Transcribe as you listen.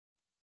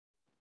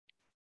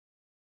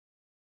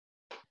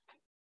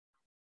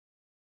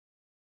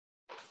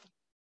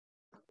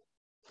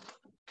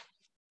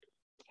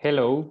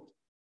Hello.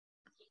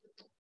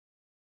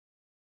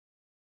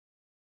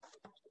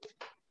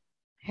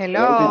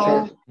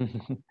 Hello.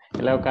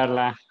 Hello,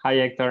 Carla. Hi,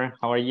 Hector.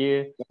 How are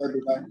you?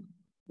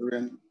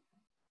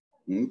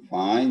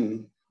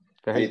 Fine.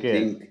 Very I good.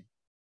 think.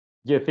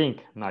 You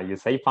think? No, you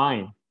say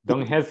fine.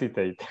 Don't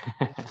hesitate.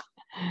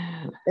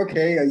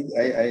 Okay,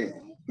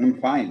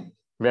 I'm fine.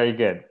 Very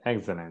good.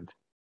 Excellent.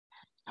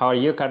 How are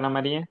you, Carla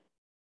Maria?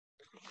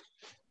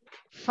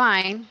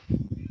 Fine.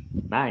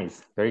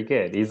 Nice. Very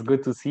good. It's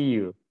good to see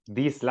you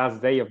this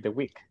last day of the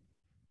week.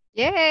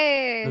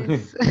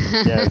 Yes.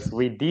 Yes,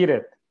 we did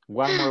it.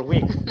 One more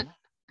week.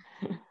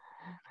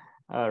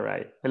 All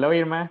right. Hello,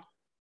 Irma.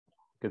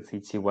 Could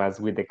see she was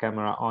with the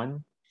camera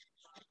on.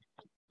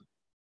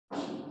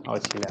 Oh,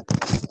 she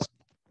left.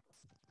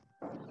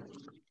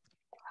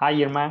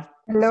 Hi, Irma.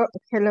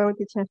 Hello,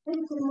 teacher.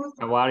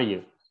 How are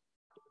you?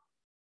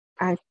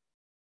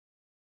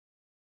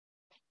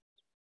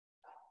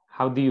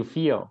 How do you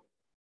feel?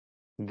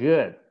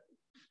 Good.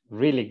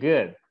 Really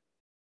good.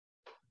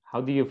 How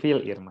do you feel,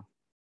 Irma?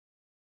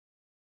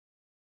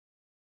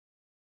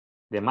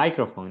 The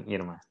microphone,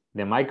 Irma.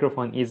 The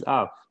microphone is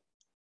off.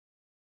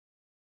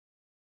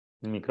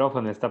 El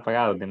micrófono está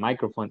apagado. The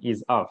microphone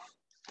is off.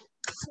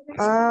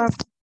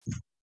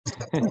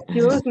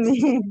 Excuse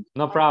me.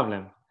 No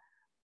problem.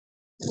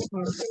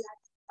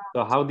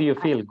 So how do you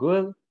feel?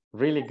 Good?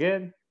 Really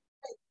good?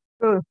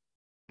 Good.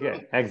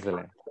 Good.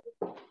 Excellent.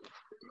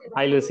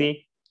 Hi,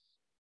 Lucy.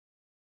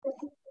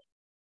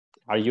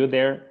 Are you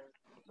there?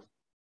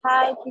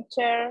 Hi,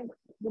 teacher.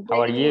 Good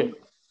How are you? evening.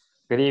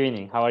 Good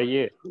evening. How are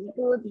you?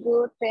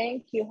 Good.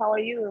 Thank you. How are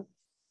you?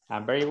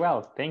 I'm very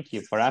well. Thank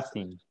you for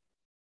asking.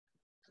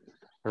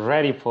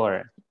 Ready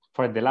for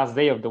the last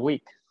day of the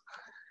week.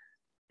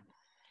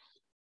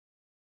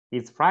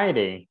 It's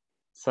Friday,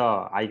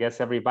 so I guess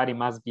everybody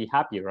must be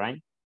happy,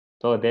 right?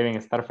 Todos deben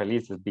estar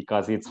felices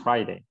because it's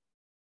Friday.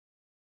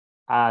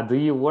 Do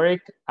you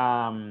work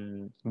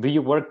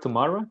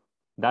tomorrow?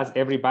 Does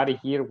everybody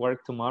here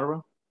work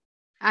tomorrow?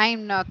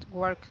 I'm not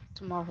work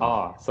tomorrow.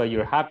 Oh, so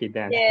you're happy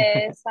then.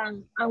 Yes,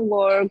 I'm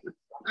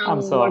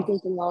working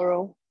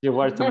tomorrow. You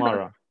work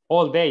tomorrow.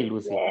 All day,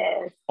 Lucy.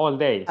 Yes. All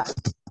day.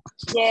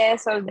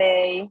 Yes, all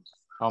day.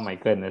 Oh my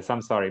goodness,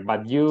 I'm sorry.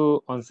 But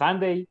you, on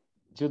Sunday,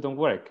 you don't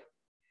work.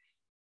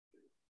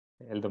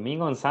 El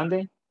domingo on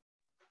Sunday?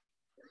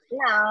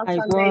 No, I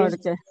Sunday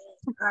work.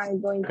 I'm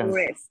going to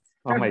rest.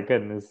 Oh my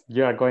goodness,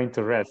 you are going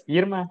to rest.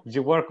 Irma,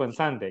 you work on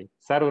Sunday,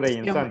 Saturday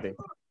and Sunday.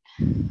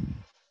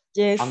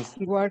 Yes,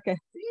 work.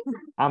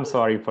 I'm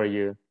sorry for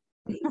you.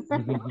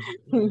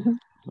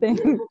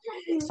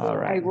 All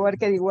right. I work.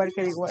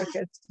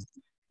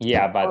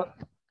 Yeah, but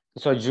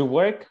so you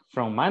work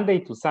from Monday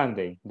to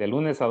Sunday, de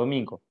lunes a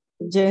domingo.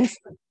 Yes.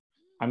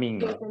 I mean,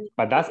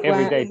 but that's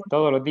every day,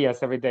 todos los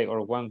días, every day,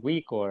 or 1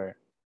 week, or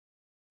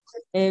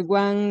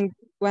One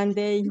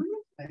day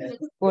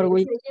per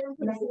week.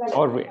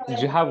 or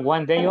you have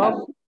 1 day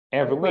off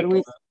every Per week.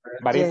 week.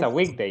 But Yes. it's a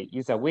weekday.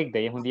 It's a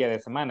weekday. Es un día de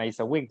semana. It's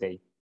a weekday.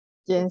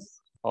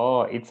 Yes.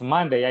 Oh, it's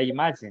Monday, I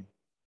imagine.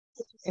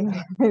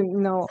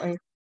 No,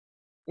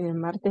 el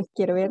martes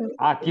quiero ver.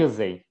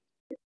 Tuesday.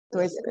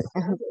 Pues,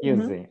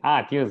 Tuesday.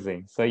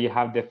 Tuesday. So you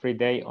have the free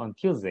day on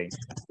Tuesday.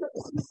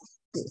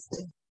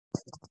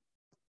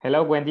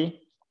 Hello,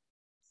 Wendy.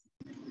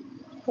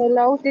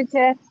 Hello,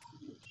 teacher.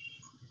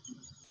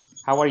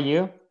 How are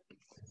you?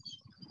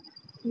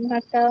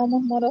 Acá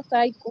vamos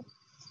motorcycle.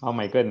 Oh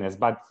my goodness,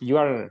 but you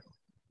are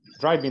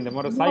driving the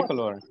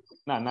motorcycle or?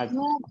 No, not.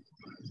 No.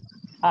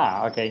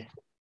 Okay.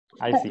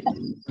 I see.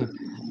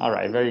 All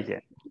right, very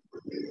good.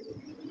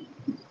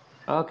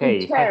 Okay.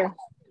 Teacher.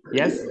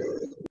 Yes?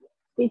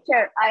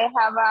 Teacher, I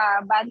have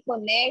a bad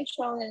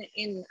connection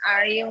in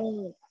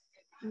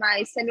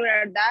my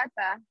cellular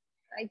data.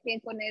 I can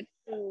connect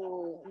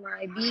to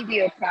my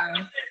video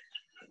cam.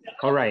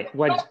 All right.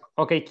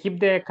 Okay, keep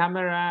the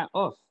camera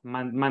off.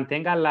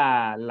 Mantenga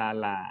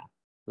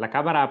la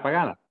cámara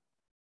apagada.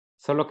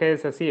 Solo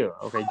quédese así.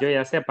 Ok, yo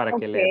ya sé para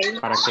que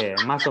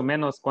más o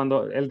menos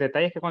el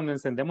detalle es que cuando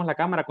encendemos la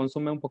cámara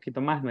consume un poquito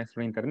más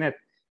nuestro internet,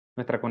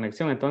 nuestra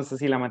conexión. Entonces,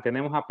 si la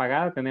mantenemos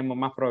apagada, tenemos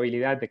más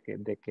probabilidad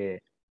de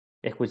que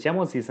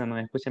escuchemos y se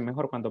nos escuche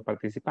mejor cuando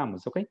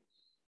participamos, ¿ok?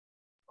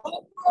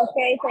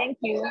 Okay, thank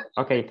you.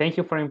 Okay, thank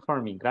you for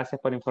informing.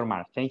 Gracias por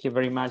informar. Thank you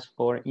very much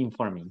for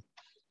informing.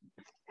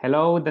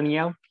 Hello,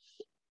 Danielle.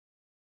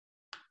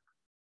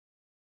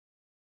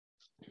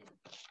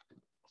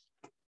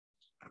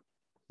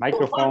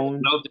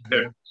 Microphone.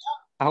 Hello,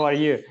 How are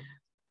you?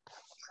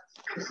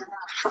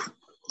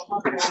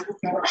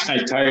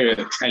 I'm tired.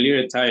 A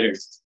little tired.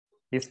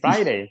 It's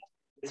Friday.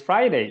 It's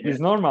Friday. It's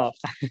normal.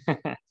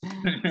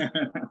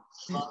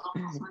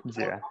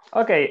 Yeah.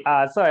 Okay.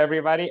 So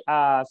everybody.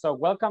 So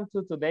welcome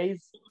to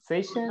today's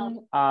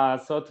session.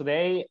 So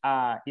today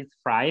it's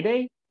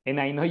Friday, and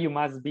I know you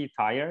must be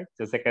tired.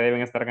 Yo sé que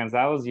deben estar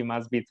cansados. You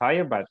must be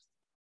tired, but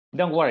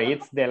don't worry.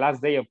 It's the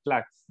last day of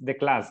class. The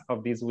class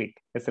of this week.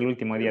 Es el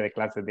último día de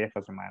clases de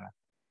esta semana.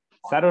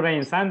 Saturday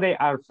and Sunday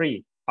are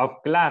free.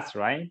 Of class,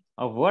 right?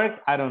 Of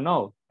work, I don't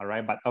know. all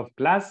right? But of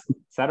class,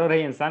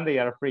 Saturday and Sunday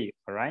are free,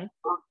 all right?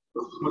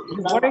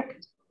 Work,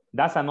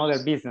 that's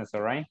another business,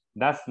 all right?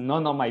 That's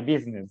none of my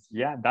business,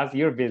 yeah? That's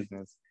your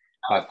business.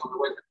 But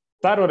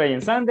Saturday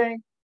and Sunday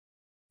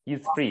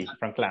is free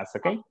from class,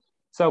 okay?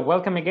 So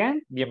welcome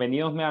again,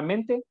 bienvenidos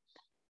nuevamente.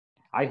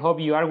 I hope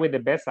you are with the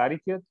best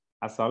attitude,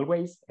 as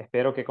always.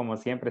 Espero que como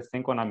siempre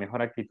estén con la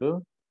mejor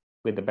actitud,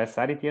 with the best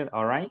attitude,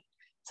 all right?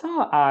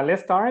 So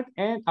let's start,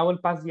 and I will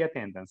pass the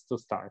attendance to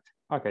start.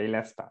 Okay,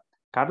 let's start.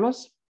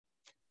 Carlos?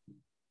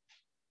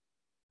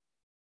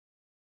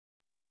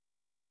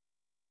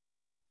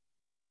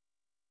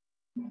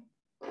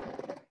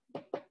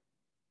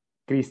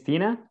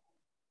 Cristina?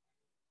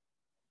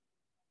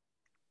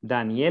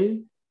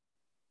 Daniel?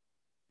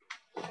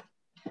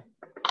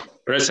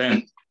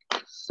 Present.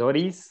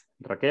 Doris?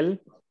 Raquel?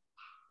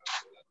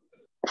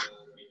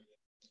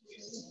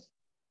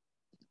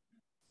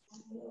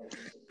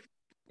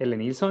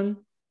 Elenilson?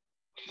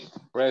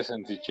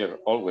 Present, teacher,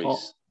 always. Oh,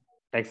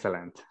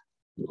 excellent.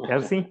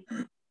 Elsie?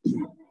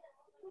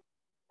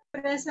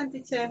 Present,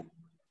 teacher.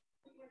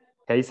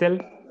 Hazel?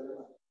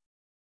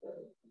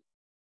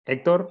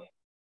 Héctor?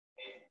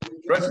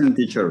 Present,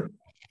 teacher.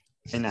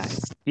 Very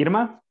nice.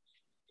 Irma?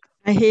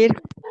 I hear.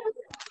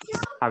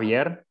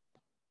 Javier?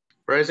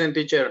 Present,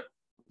 teacher.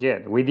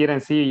 Yeah, we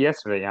didn't see you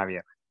yesterday,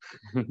 Javier.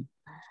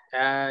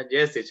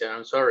 Yes, teacher,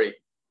 I'm sorry.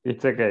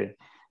 It's okay.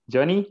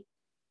 Johnny?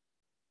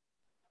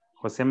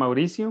 José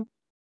Mauricio?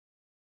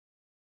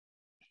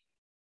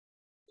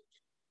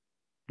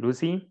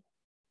 Lucy?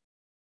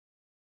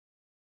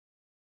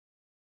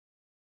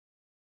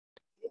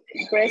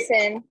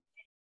 Present.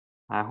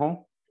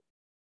 Ajo?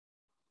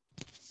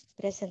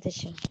 Present,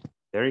 teacher.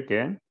 Very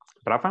good.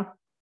 Rafa?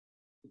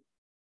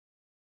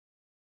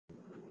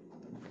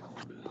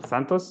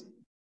 Santos?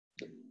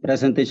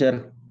 Present,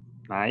 teacher.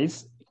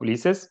 Nice.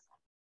 Ulises?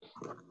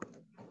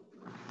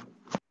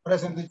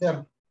 Present,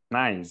 teacher.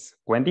 Nice.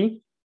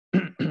 Wendy?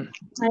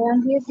 I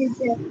am here,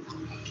 teacher.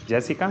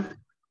 Jessica?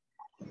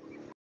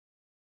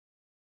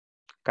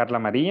 Carla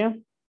María?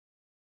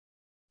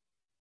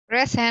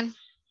 Present.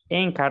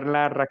 And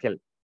Carla Raquel.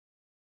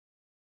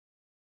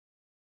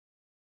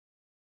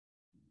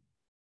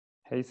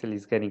 Hazel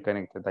is getting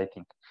connected, I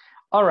think.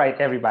 All right,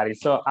 everybody.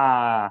 So,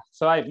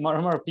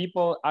 more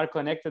people are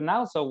connected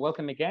now. So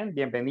welcome again.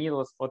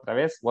 Bienvenidos otra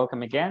vez.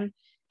 Welcome again.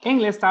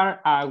 And let's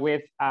start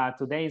with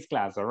today's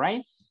class, all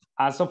right?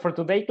 So for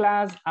today's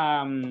class,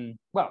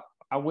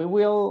 we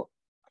will,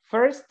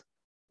 first,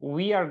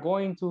 we are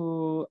going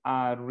to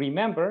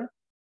remember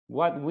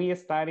what we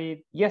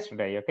studied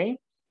yesterday, okay?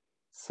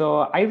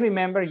 So I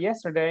remember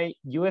yesterday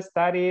you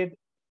studied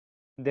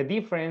the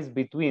difference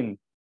between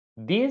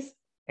this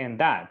and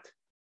that,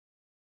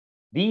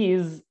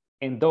 these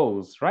and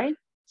those, right?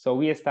 So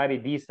we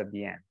studied this at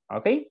the end,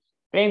 okay?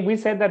 And we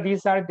said that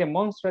these are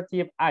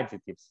demonstrative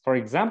adjectives. For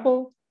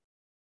example,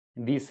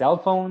 this cell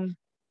phone,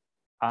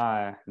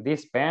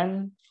 this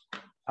pen,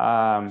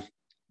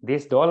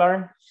 this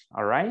dollar,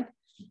 all right?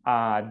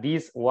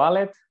 This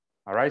wallet,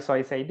 all right? So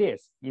I say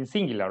this in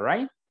singular,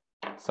 right?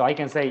 So I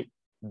can say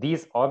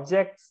these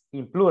objects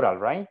in plural,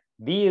 right?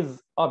 These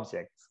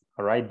objects,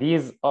 all right?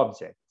 These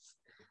objects.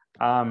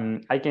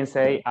 I can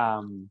say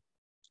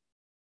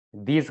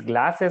these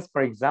glasses,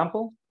 for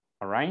example,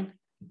 all right?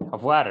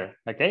 Of water,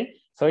 okay?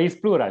 So it's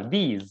plural,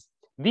 these.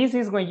 This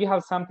is when you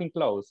have something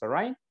close, all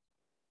right?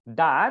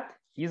 That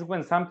is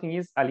when something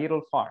is a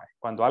little far,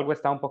 cuando algo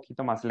está un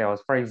poquito más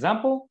lejos. For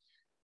example,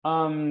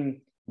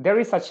 there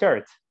is a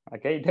shirt,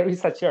 okay? There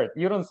is a shirt.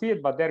 You don't see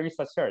it, but there is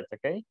a shirt,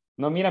 okay?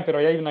 No miran, pero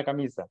ahí hay una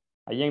camisa,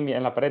 ahí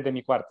en la pared de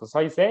mi cuarto. So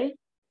I say,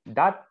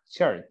 that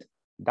shirt,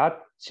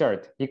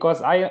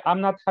 because I'm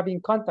not having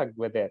contact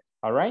with it,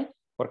 all right?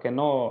 Porque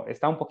no,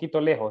 está un poquito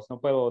lejos, no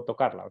puedo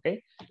tocarla,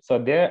 okay? So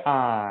there,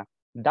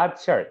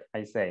 that shirt,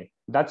 I say,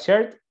 that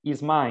shirt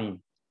is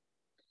mine.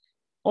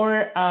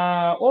 Or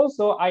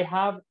also I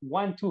have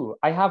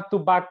I have two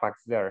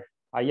backpacks there.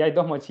 Ahí hay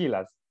dos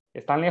mochilas,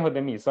 están lejos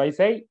de mí. So I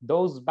say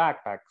those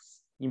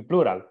backpacks, in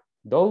plural,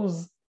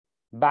 those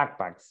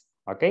backpacks,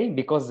 okay?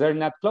 Because they're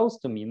not close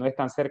to me, no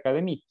están cerca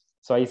de mí.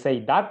 So I say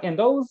that and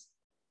those,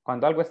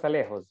 cuando algo está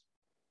lejos.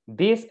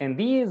 This and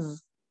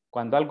these,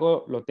 cuando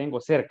algo lo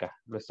tengo cerca,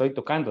 lo estoy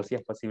tocando, si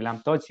es posible,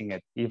 I'm touching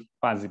it, if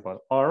possible,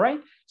 all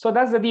right? So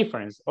that's the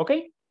difference,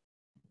 okay?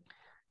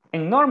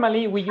 And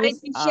normally we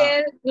use...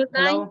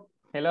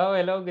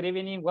 Hello, good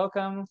evening,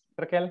 welcome,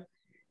 Raquel.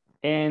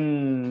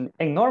 And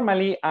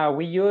normally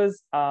we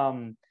use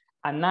a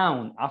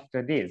noun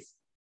after this,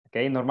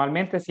 okay?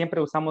 Normalmente siempre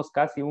usamos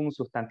casi un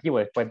sustantivo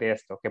después de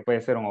esto, que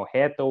puede ser un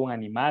objeto, un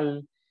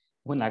animal,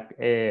 una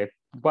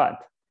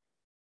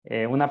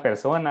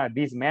persona,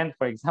 this man,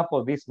 for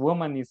example, this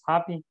woman is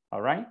happy,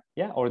 all right?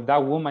 Yeah, or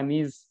that woman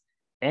is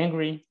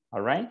angry, all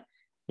right?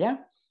 Yeah,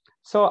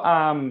 so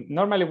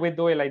normally we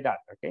do it like that,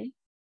 okay?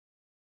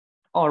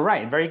 All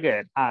right, very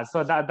good.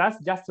 So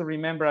that's just to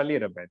remember a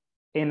little bit.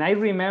 And I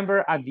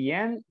remember at the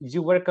end,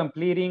 you were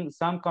completing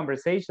some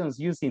conversations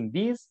using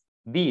these,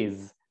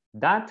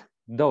 that,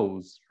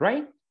 those,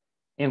 right?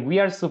 And we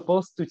are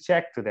supposed to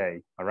check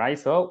today, all right?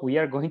 So we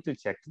are going to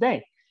check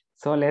today.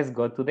 So let's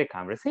go to the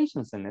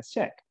conversations and let's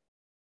check.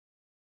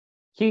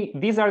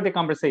 These are the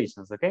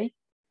conversations, okay?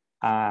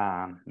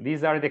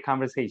 These are the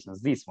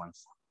conversations, these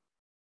ones.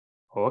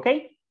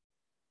 Okay?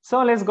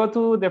 So let's go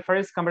to the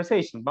first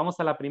conversation. Vamos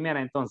a la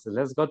primera entonces.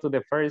 Let's go to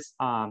the first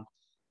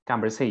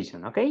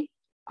conversation, okay?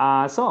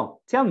 So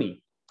tell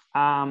me,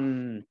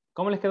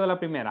 ¿cómo les quedó la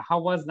primera? How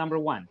was number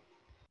one?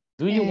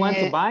 Do you want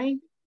to buy?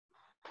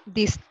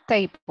 This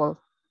table.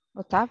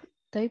 Or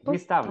table?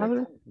 This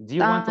tablet. Do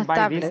you want to buy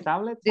tablet. this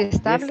tablet? This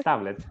tablet? This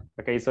tablet.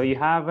 Okay, so you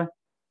have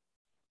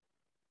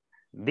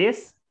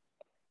this.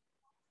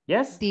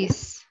 Yes?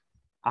 This.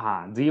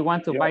 Do you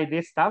want to buy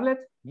this tablet?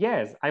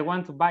 Yes, I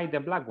want to buy the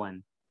black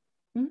one.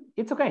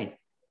 It's okay.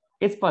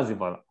 It's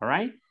possible, all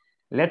right?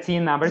 Let's see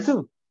number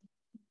two.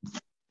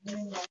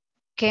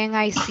 Can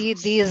I see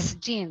these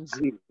jeans?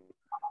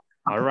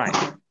 All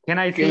right. Can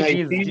I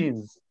see these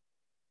jeans?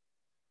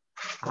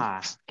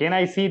 Can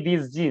I see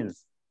these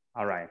jeans?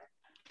 All right.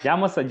 Ya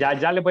les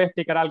voy a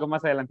explicar algo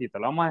más adelantito.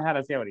 Lo vamos a dejar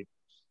así ahorita.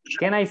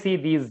 Can I see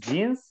these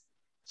jeans?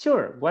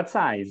 Sure. What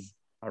size?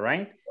 All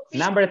right.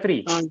 Number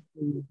three.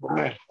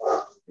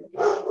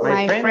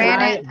 My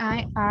friend and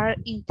I are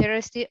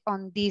interested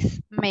on this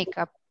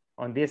makeup.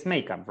 On this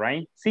makeup,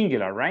 right?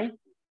 Singular, right?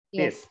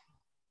 Yes. This.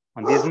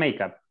 On this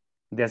makeup.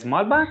 The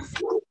small box?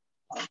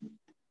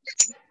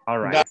 All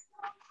right.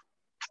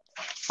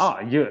 Oh,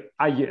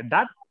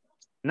 that?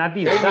 Not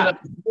this, that.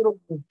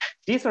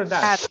 This or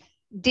that?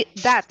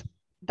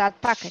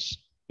 That package.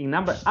 In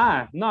number,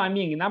 no, I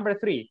mean in number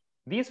three.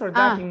 This or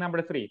that in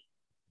number three?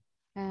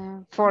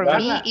 For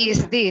me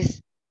is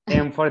this.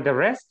 And for the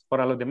rest,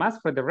 para los demás,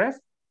 for the rest?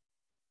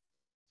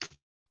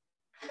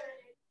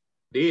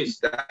 This.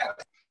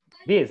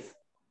 This.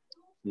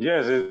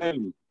 Yes,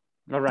 it's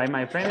all right,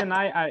 my friend and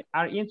I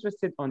are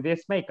interested on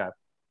this makeup.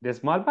 The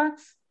small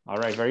box? All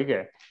right, very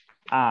good.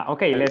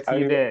 Okay,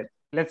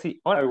 let's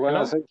see. Oh, I want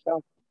to say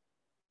something.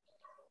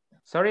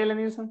 Sorry,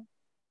 Elenilson?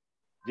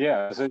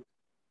 Yeah,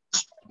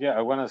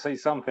 I want to say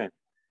something.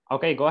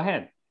 Okay, go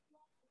ahead.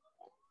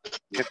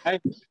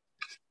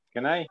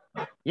 Can I?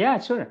 Yeah,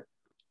 sure.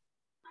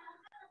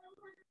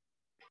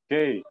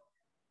 Okay.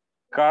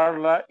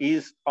 Carla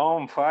is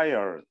on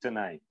fire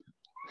tonight.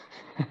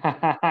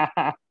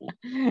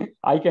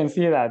 I can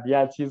see that.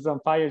 Yeah, she's on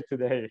fire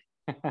today.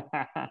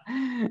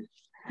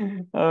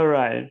 All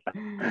right.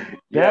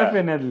 Yeah.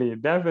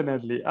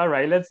 Definitely. All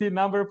right, let's see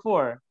number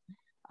four.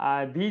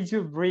 Did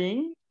you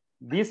bring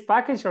this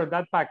package or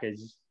that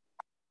package?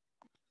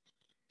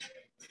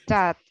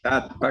 That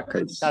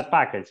package. That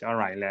package. All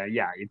right.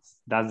 Yeah,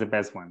 that's the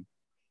best one.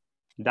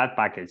 That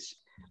package.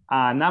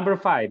 Number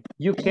five.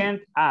 You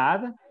can't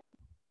add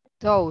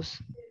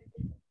those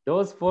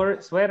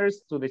 4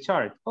 sweaters to the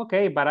chart.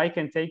 Okay, but I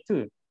can take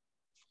 2.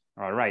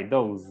 All right,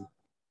 those.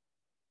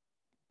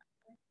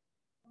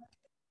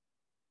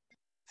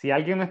 Si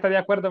alguien no está de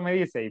acuerdo, me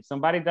dice. If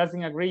somebody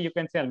doesn't agree, you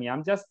can tell me.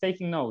 I'm just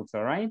taking notes,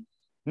 all right?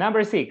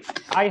 Number 6,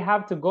 I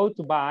have to go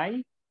to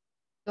buy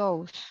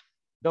those,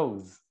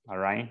 all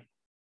right?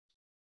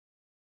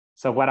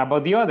 So what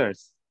about the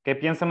others? ¿Qué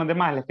piensan los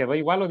demás? ¿Les quedó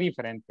igual o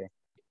diferente?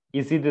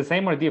 Is it the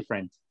same or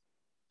different?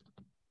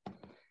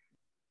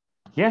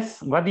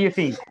 Yes, what do you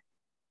think?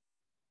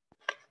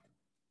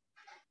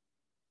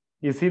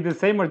 Is it the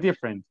same or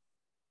different?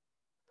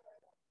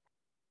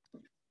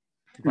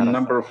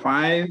 Number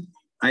 5,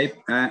 I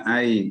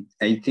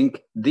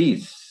think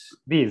this.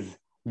 This.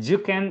 You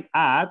can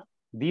add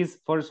these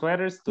 4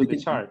 sweaters to the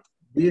chart.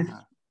 This,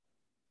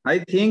 I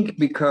think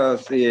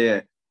because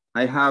I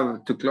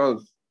have too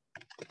close.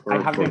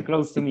 I have them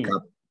close to me.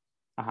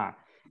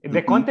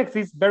 The context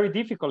is very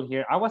difficult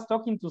here. I was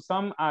talking to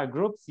some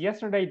groups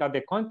yesterday that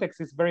the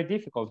context is very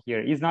difficult here.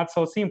 It's not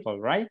so simple,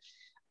 right?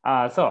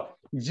 So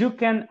you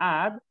can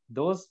add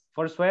those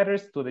 4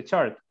 sweaters to the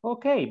chart.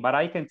 Okay, but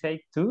I can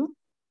take 2.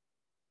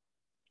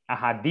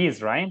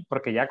 These, right?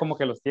 Porque ya como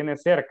que los tiene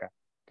cerca.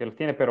 Que los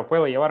tiene, pero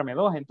puedo llevarme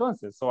 2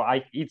 entonces. So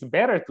it's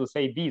better to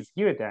say these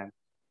here then.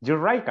 You're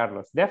right,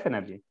 Carlos,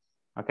 definitely.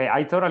 Okay,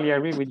 I totally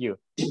agree with you.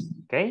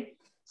 Okay,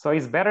 so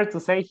it's better to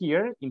say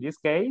here, in this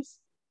case,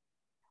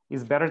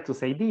 it's better to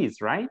say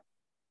these, right?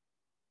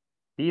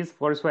 These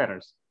 4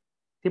 sweaters.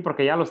 Sí,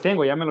 porque ya los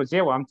tengo, ya me los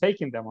llevo. I'm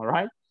taking them, all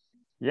right?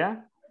 Yeah,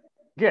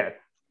 good.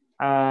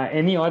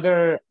 Any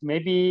other,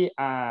 maybe,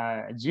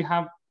 do you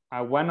have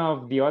one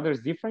of the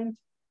others different?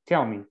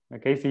 Tell me,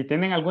 okay? Si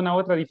tienen alguna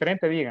otra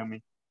diferente,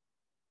 díganme.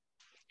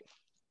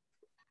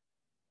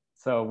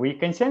 So we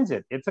can change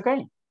it. It's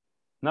okay.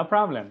 No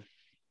problem.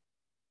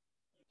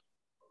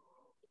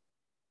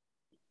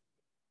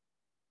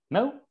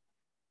 No?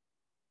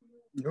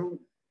 No.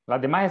 Las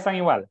demás están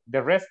igual.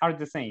 The rest are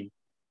the same.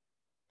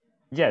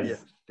 Yes.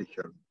 Yes,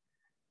 teacher.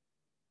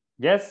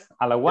 Yes,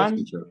 a la 1.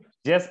 Yes, teacher.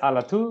 Yes, a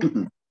la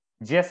 2.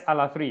 Yes, a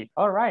la 3.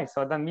 All right,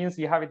 so that means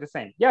you have it the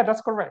same. Yeah,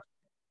 that's correct.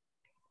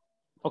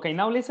 Okay,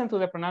 now listen to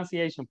the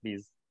pronunciation,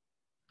 please.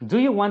 Do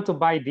you want to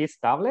buy this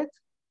tablet?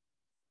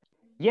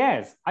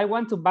 Yes, I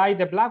want to buy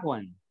the black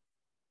one.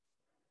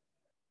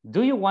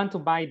 Do you want to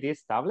buy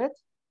this tablet?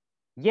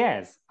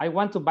 Yes, I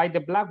want to buy the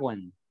black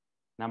one.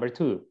 Number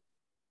 2.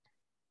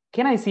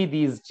 Can I see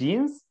these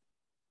jeans?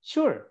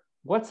 Sure.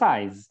 What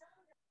size?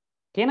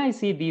 Can I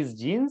see these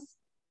jeans?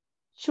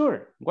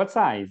 Sure. What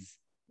size?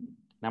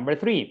 Number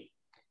 3.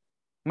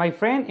 My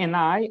friend and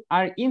I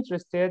are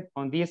interested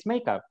on this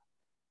makeup.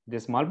 The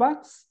small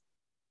box?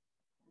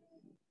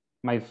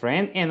 My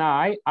friend and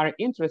I are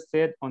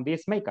interested on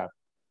this makeup.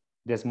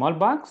 The small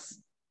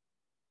box?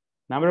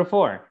 Number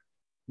 4.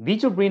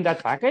 Did you bring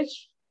that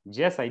package?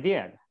 Yes, I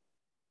did.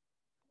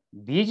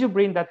 Did you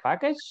bring that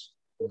package?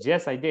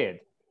 Yes, I did.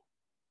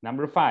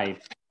 Number 5.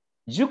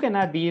 You can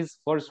add these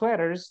 4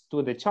 sweaters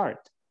to the chart.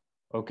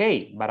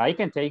 Okay, but I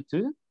can take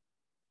 2.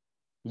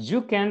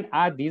 You can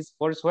add these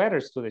 4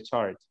 sweaters to the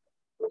chart.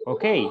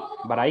 Okay,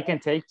 but I can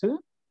take 2.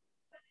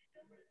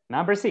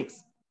 Number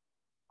 6.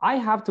 I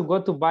have to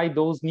go to buy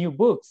those new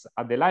books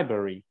at the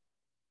library.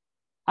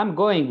 I'm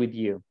going with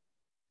you.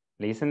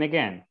 Listen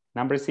again.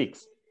 Number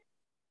 6.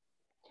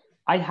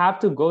 I have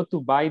to go to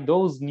buy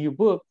those new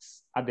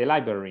books at the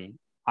library.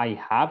 I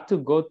have to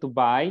go to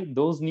buy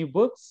those new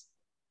books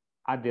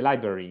at the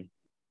library.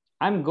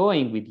 I'm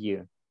going with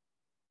you.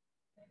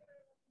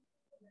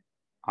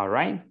 All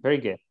right, very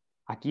good.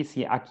 Aquí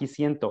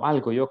siento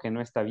algo yo que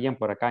no está bien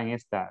por acá en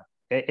esta.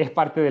 Es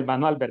parte del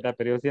manual, ¿verdad?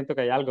 Pero yo siento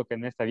que hay algo que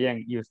no está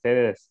bien y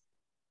ustedes,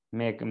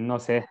 no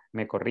sé,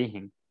 me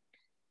corrigen.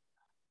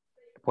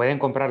 ¿Pueden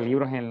comprar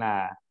libros en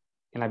la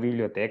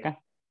biblioteca?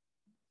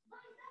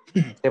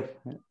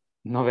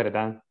 No,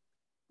 ¿verdad?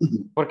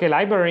 Porque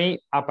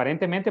library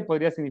aparentemente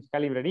podría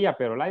significar librería,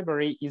 pero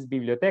library is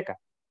biblioteca,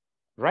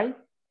 right?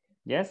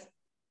 Yes?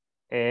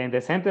 And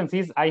the sentence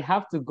is, I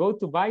have to go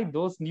to buy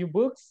those new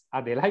books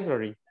at the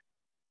library.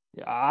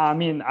 I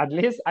mean, at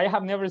least I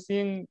have never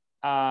seen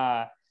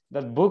that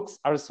books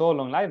are sold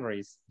on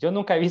libraries. Yo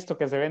nunca he visto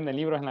que se venden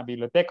libros en la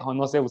biblioteca, o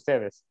no sé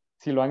ustedes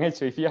si lo han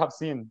hecho, if you have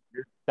seen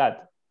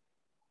that.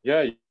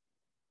 Yeah,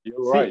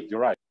 you're right,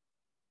 you're right.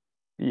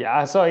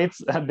 Yeah, so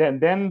it's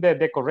then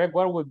the correct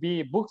word would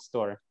be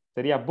bookstore.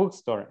 Sería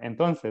bookstore.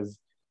 Entonces,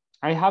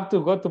 I have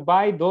to go to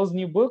buy those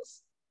new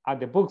books at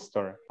the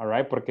bookstore, all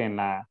right? Porque en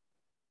la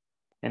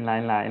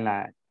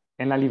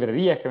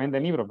librería que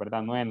venden libros,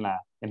 ¿verdad? No en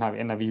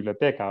la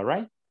biblioteca, all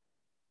right?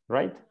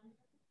 Right?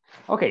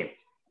 Okay.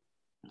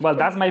 Well,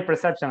 that's my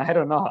perception. I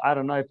don't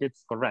know if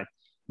it's correct.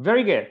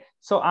 Very good.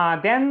 So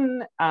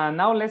then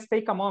now let's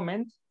take a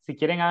moment. Si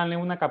quieren darle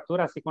una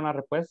captura así con las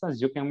respuestas,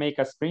 you can make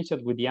a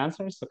screenshot with the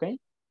answers, okay?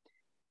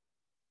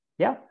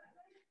 Yeah.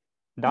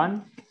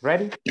 Done?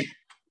 Ready?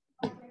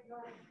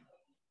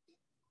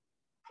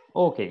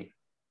 Okay.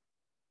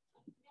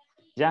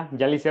 ¿Ya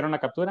le hicieron la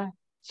captura?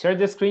 Share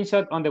the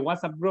screenshot on the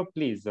WhatsApp group,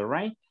 please, all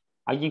right?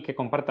 Alguien que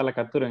comparta la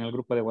captura en el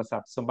grupo de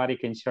WhatsApp. Somebody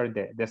can share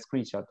the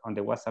screenshot on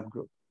the WhatsApp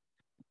group.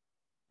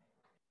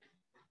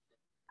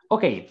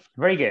 Okay,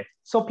 very good.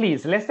 So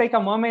please, let's take a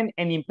moment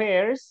and in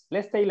pairs,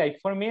 let's take like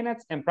 4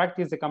 minutes and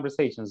practice the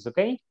conversations,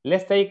 okay?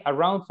 Let's take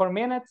around 4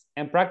 minutes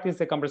and practice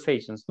the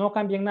conversations. No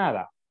cambien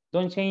nada.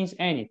 Don't change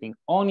anything.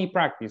 Only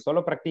practice.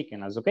 Solo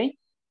practíquenlas, okay?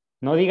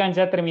 No digan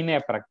ya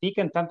terminé.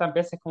 Practiquen tantas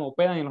veces como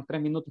puedan en los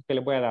 3 minutos que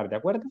les voy a dar, ¿de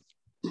acuerdo?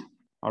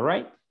 All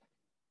right.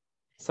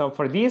 So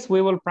for this,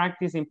 we will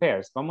practice in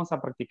pairs. Vamos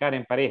a practicar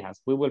en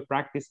parejas. We will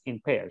practice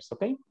in pairs,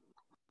 okay?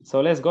 So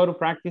let's go to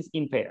practice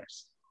in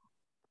pairs.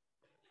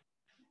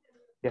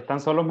 Si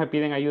están solos, me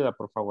piden ayuda,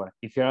 por favor.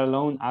 If you're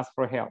alone, ask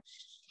for help.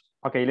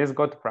 Okay, let's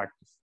go to practice.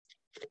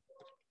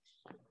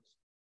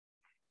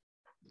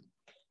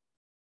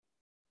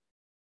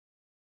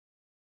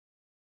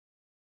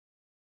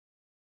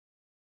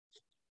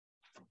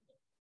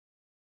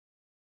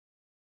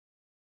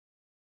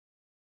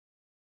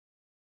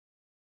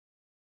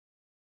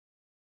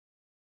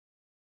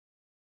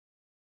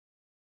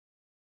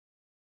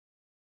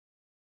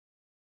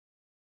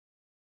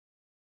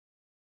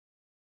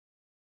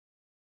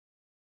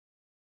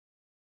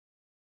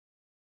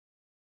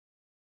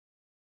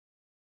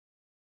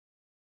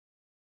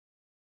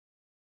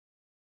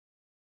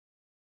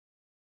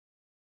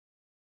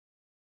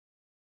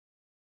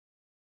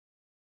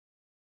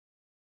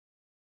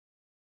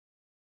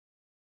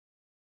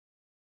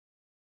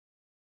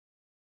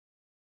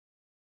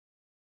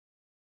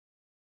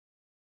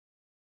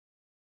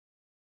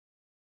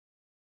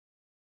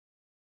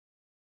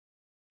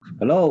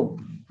 Hello.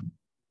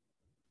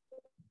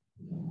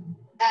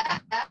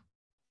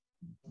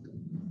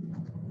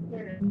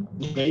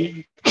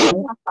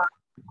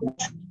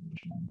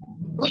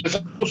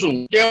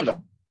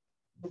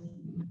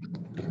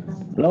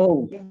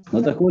 Hello,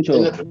 no te escucho.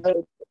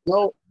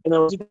 No,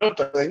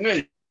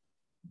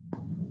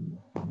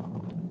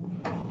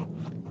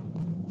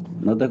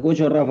 No te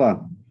escucho,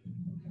 Rafa.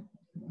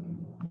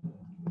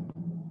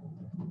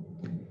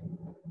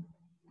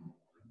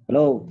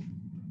 Hello.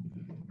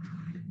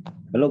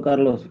 Hello,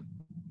 Carlos.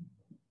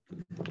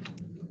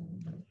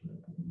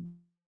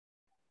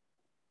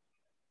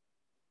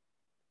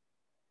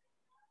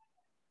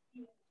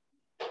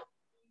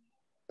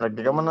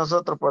 Practicamos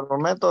nosotros por el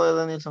momento,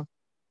 de Denilson.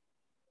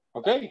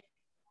 Okay,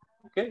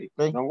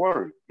 don't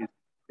worry,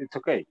 it's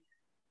okay.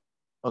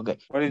 Okay.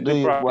 What is Do the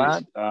you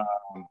practice? want?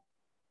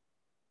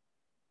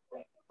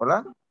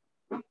 Hola.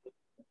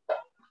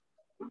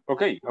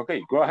 Okay,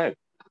 go ahead.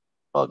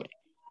 Okay.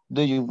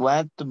 Do you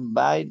want to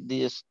buy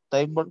this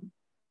table?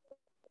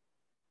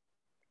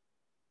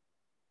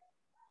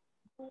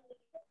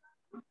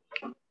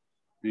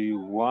 Do you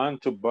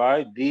want to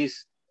buy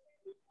this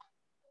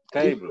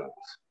tablet?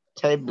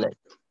 Tablet.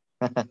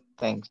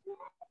 Thanks.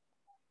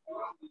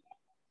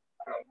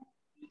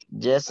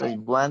 Yes, I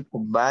want to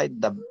buy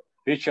the...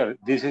 Teacher,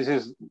 this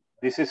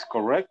is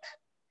correct?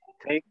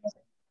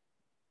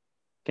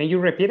 Can you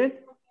repeat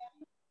it?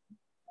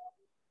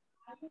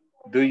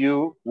 Do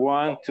you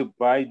want to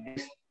buy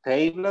this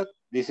tablet?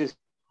 This is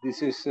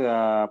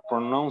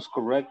pronounced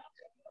correct?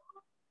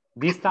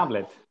 This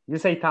tablet. You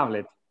say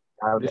tablet.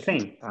 Tablet. The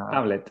same,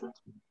 tablet.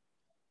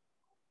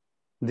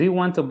 Do you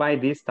want to buy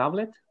this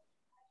tablet?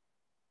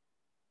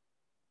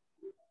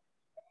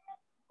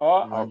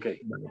 Oh, okay.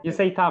 You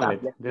say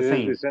tablet, the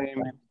same. The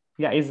same.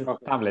 Yeah, it's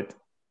Okay. tablet.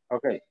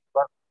 Okay.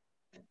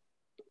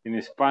 In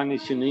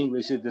Spanish and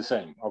English, it's the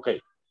same. Okay.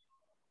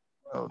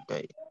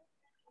 Okay.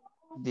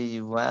 Do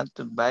you want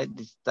to buy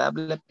this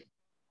tablet?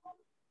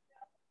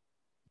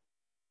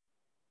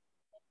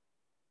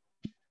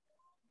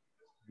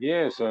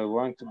 Yes, I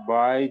want to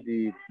buy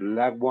the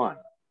black one.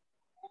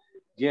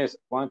 Yes, I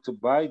want to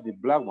buy the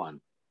black one.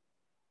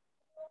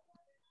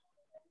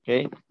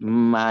 Okay.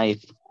 My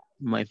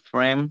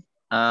friend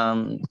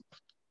and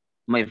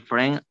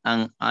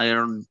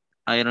Iron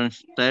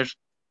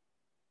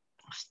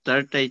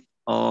started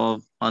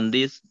on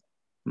this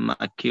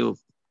cube.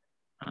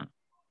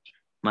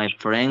 My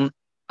friend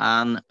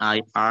and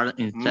I are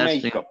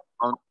interested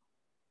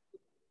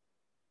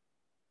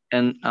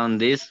on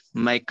this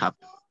makeup.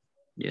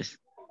 Yes.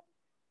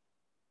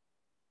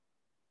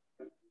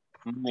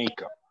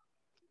 Makeup.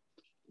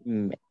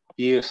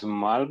 Here's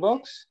small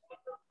box.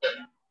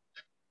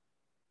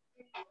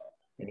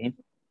 Okay.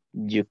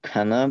 You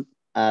cannot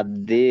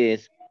add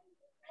this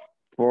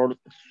for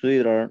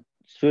sweater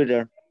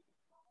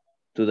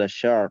to the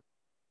shirt.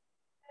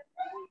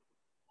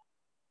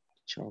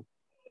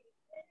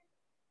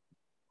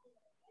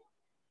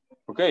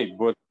 Okay,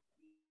 but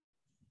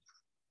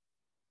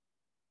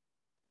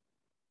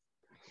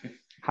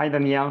Hi,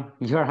 Daniel.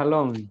 You're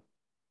alone.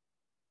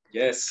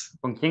 Yes,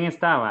 ¿Con quién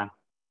estaba?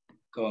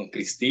 con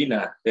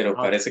Cristina, pero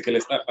parece que le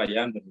está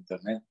fallando el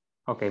internet.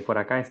 Ok, por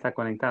acá está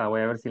conectada.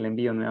 Voy a ver si le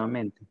envío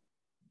nuevamente.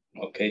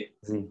 Ok.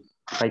 Sí.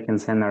 If I can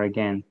send her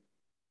again.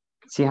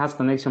 She has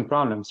connection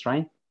problems,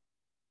 right?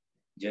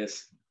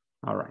 Yes.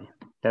 All right.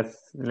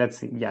 Let's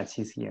see. Yeah,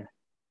 she's here.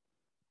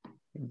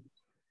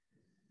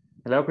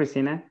 Hello,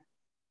 Christina.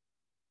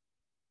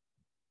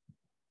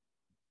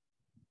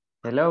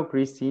 Hello,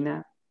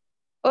 Christina.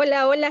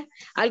 Hola, hola.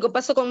 Algo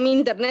pasó con mi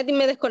internet y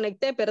me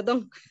desconecté,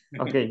 perdón.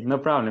 Okay,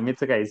 no problem.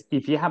 It's okay.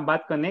 If you have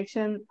bad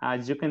connection,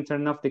 you can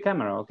turn off the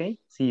camera, okay?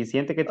 Si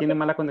siente que tiene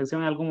mala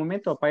conexión en algún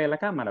momento, apague la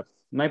cámara.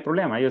 No hay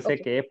problema. Yo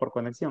sé que es por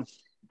conexión.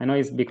 I know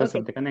it's because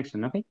of the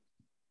connection, okay?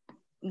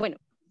 Bueno.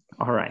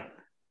 All right.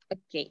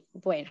 Ok,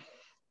 bueno.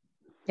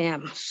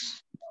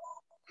 Veamos.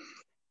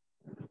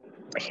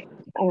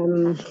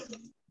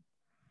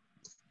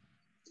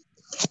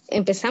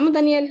 Empezamos,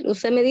 Daniel.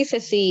 Usted me dice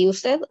si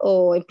usted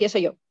o empiezo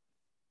yo.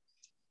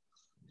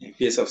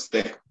 Empieza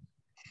usted.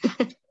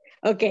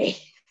 Okay.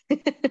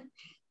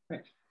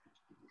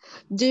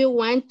 Do you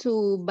want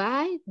to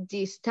buy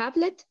this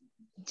tablet?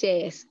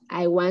 Yes,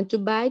 I want to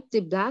buy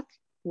the black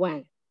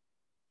one.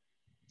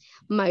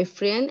 My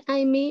friend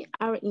and me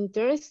are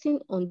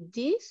interested on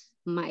this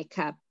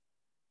makeup.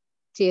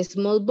 The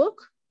small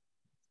book.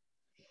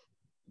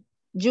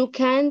 You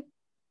can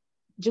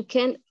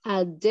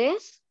add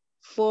this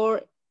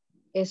for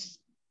sweaters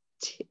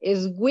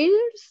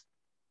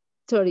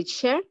to the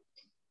shirt.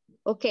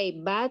 Okay,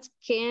 but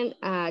can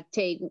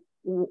take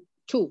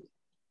 2.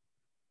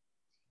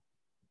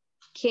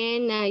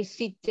 Can I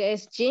see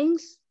test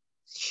jeans?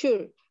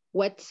 Sure.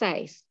 What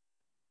size?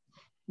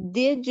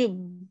 Did you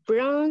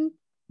brown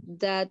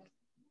that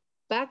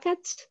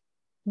package?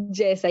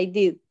 Yes, I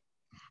did.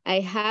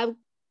 I have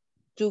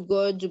to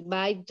go to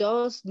buy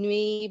those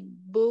new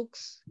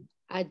books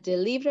at the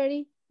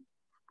library.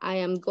 I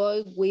am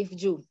going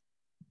with you.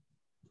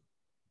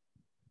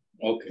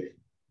 Okay.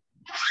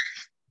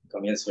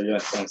 Comienzo yo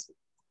entonces.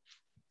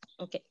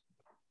 Okay.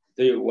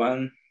 Do you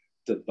want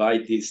to buy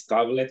this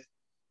tablet?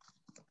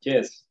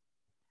 Yes,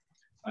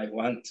 I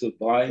want to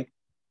buy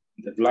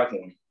the black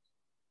one.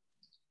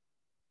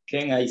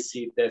 Can I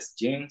see these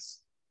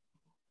jeans?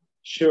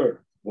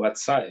 Sure, what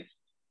size?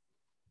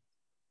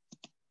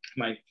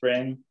 My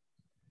friend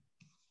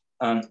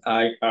and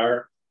I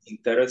are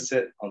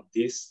interested on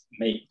this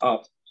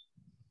makeup.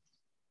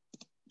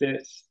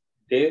 This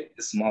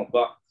small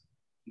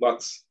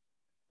box.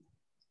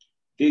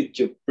 Did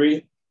you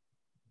print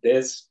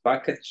this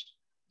package?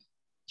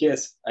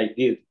 Yes, I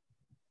did.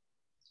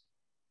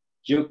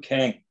 You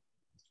can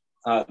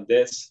add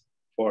this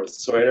for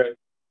sweater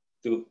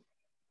to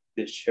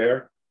the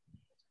shirt.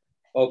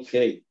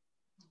 Okay,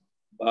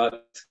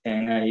 but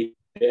can I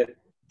get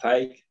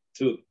tie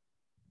too?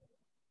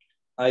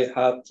 I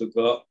have to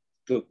go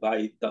to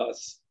buy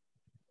those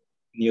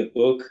new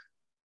book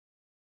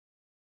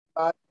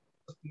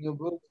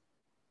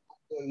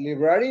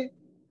library?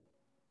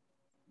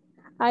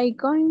 I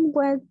going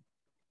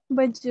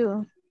with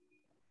you.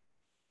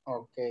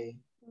 Okay.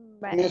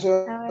 Vale. Eso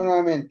A ver.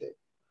 nuevamente.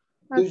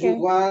 Do Okay. you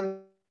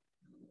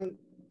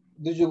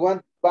want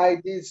to buy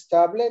this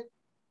tablet?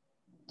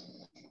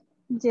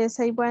 Yes,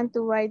 I want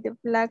to buy the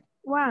black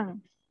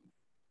one.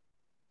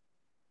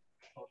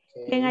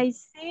 Okay. Can I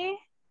see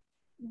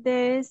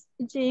these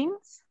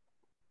jeans?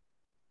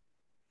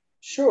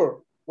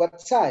 Sure. What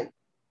size?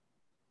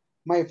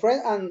 My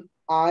friend and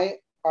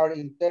I are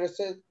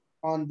interested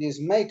on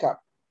this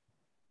makeup.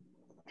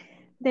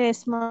 The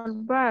small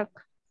bag.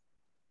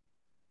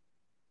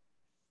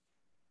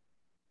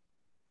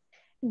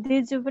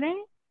 Did you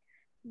bring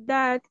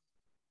that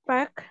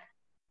pack?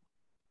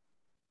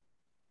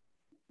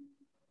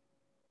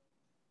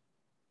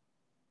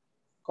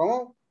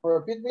 ¿Cómo?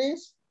 Repeat,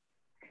 please.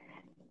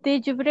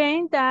 Did you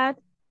bring that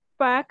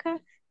pack?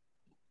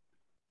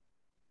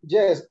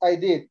 Yes, I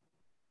did.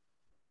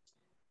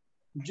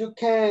 You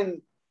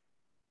can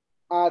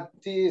add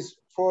these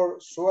 4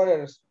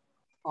 sweaters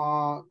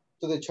to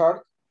the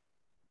chart.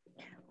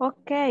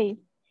 Okay,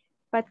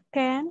 but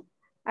can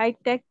I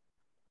take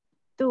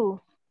 2?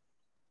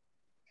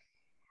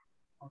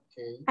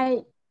 Okay.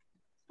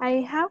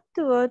 I have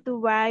to go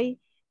to buy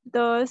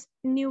those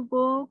new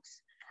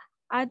books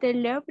at the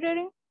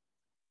library.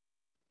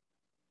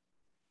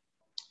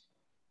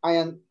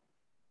 I'm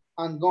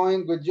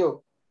going with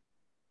you.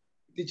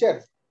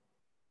 Teacher.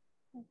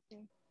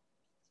 Okay.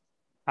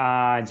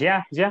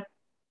 Yeah.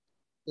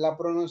 La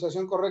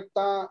pronunciación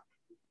correcta,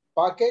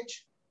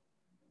 package.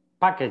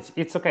 Package,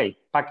 it's okay,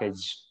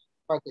 package.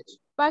 Package.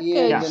 Package.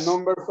 Y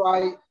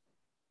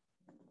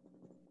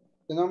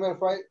the number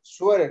 5,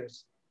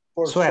 sweaters.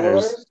 For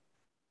Sweaters.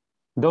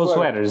 Those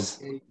sweaters.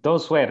 sweaters,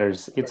 those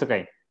sweaters, it's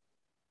okay.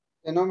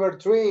 The number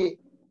 3,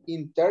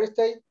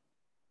 interested.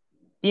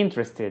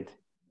 Interested.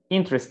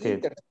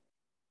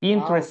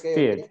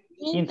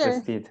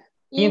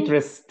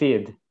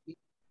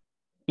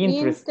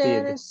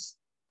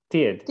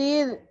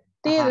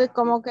 Okay.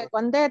 Como que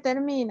con D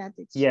termina.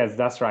 Yes,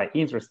 that's right,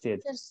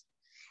 interested. Yes.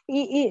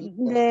 Y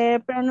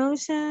the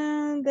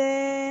pronunciation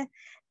de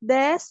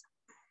this.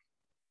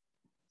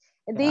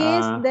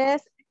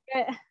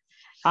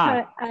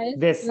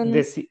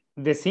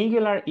 The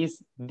singular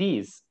is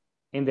this,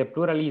 and the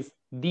plural is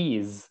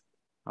these,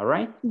 all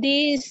right?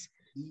 This,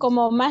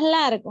 como más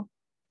largo.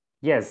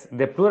 Yes,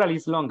 the plural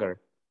is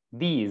longer.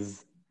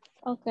 These.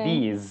 Okay.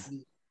 These.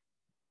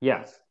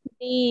 Yes.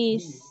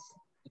 These.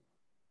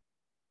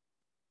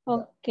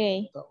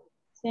 Okay.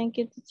 Thank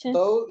you, teacher.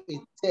 So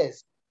it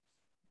says.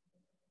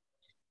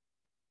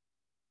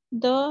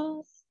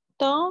 Dos,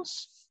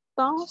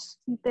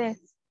 this.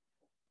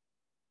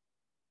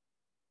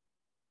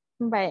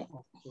 Vaya.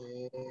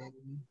 Okay.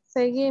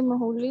 Seguimos,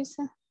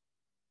 Ulisa.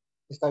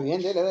 Está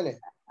bien, dele.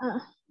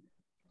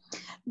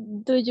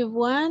 Do you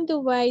want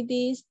to buy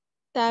this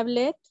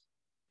tablet?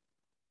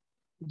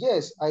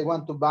 Yes, I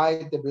want to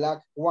buy the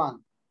black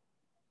one.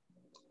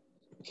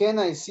 Can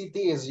I see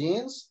these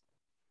jeans?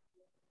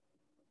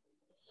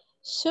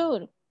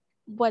 Sure.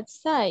 What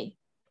size?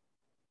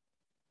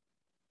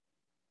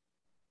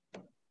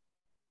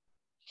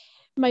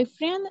 My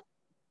friend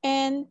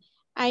and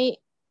I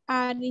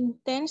are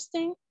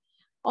interested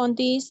on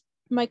this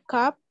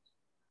makeup.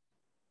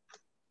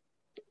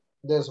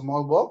 The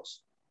small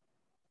box.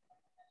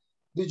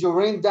 Did you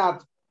bring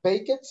that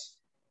packet?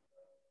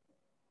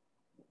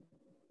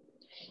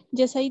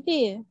 Yes, I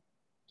did.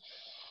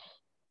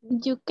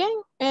 You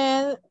can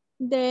add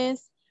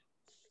these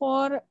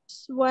 4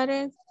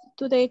 sweaters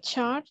to the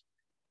chart.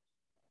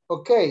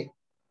 Okay,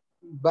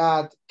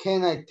 but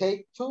can I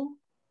take 2?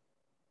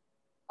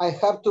 I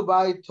have to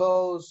buy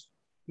those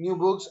new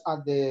books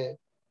at the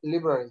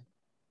library.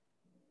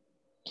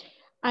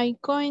 I'm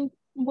going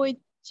with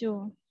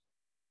you.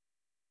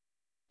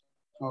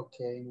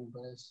 Okay,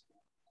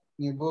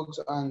 new books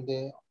at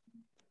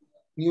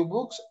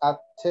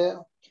the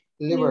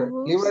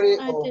library.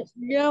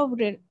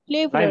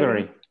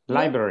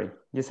 Library.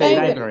 You say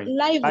library.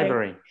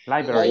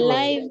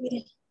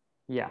 Library.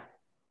 Yeah.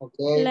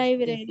 Okay.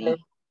 Library.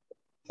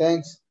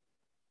 Thanks.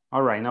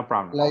 All right, no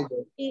problem.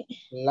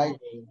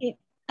 Library.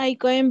 I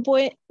going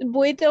with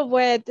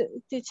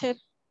teacher.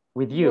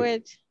 With you.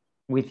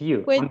 With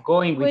you. I'm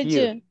going with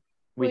you.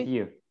 With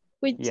you.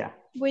 Yeah.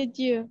 With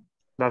you.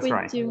 That's with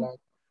right. You.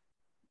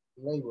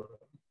 Library.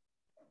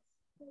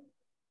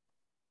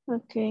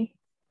 Okay.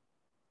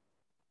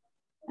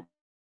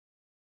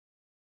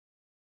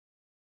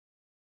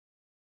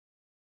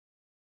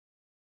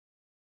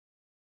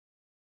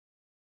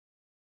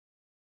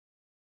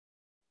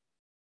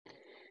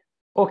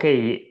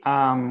 Okay,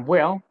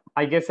 well,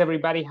 I guess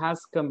everybody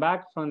has come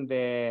back from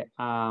the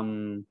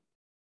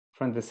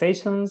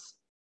sessions.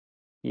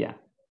 Yeah,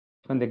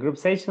 from the group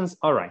sessions.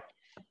 All right,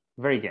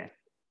 very good.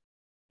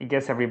 I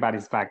guess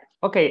everybody's back.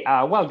 Okay,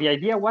 well, the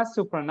idea was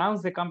to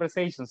pronounce the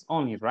conversations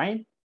only,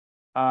 right?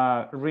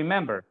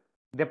 Remember,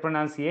 the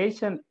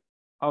pronunciation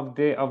of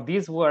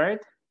this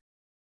word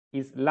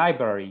is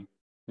library.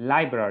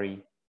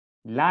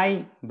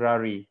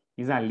 You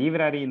It's a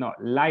library, no,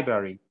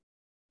 library.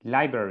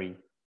 Library.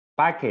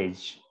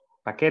 Package.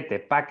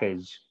 Paquete,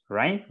 package,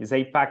 right? It's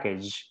a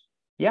package.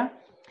 Yeah.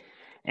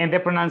 And the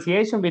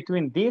pronunciation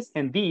between this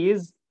and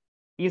these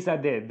is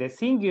that the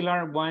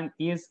singular one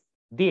is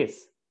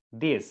this.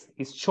 This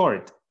is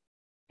short.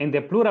 And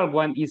the plural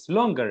one is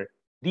longer.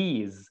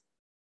 These.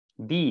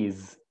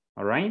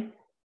 All right?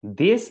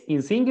 This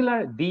in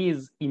singular,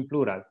 these in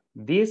plural.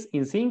 This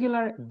in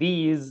singular,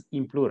 these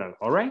in plural.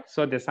 All right?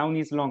 So the sound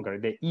is longer.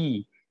 The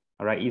E,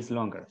 all right, is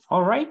longer.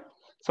 All right?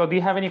 So do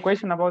you have any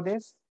question about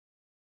this?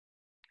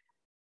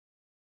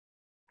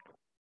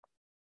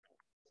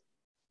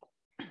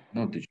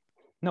 No, teacher.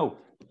 No.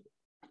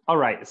 All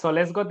right, so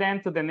let's go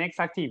then to the next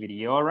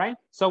activity, all right?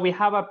 So we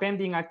have a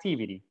pending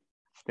activity.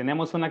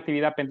 Tenemos una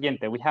actividad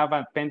pendiente. We have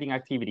a pending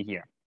activity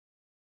here.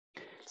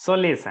 So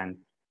listen,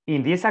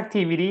 in this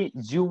activity,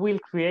 you will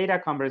create a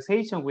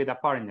conversation with a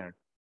partner,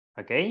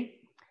 okay?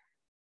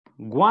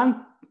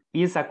 One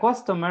is a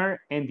customer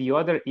and the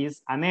other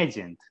is an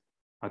agent,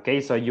 okay?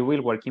 So you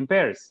will work in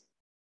pairs.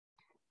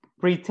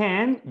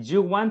 Pretend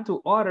you want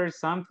to order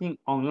something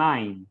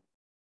online.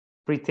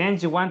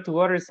 Pretend you want to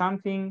order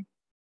something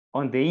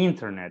on the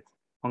internet,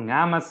 on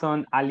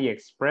Amazon,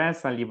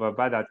 AliExpress,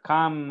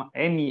 Alibaba.com,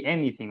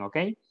 anything,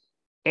 okay?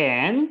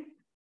 And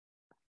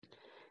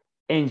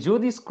you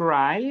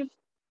describe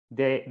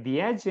the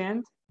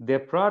agent, the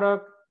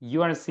product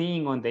you are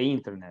seeing on the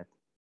internet.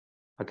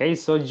 Okay,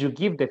 so you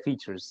give the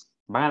features.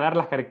 Van a dar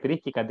las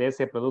características de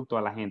ese producto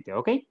a la gente,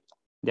 okay?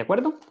 ¿De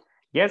acuerdo?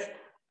 Yes.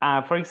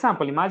 For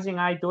example, imagine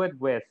I do it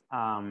with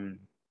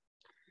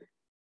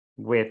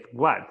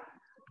what?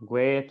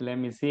 With, let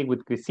me see,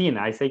 with Cristina.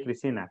 I say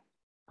Cristina.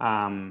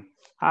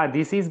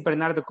 This is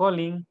Bernardo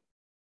calling.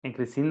 And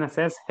Cristina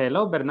says,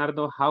 hello,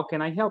 Bernardo, how can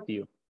I help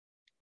you?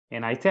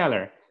 And I tell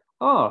her,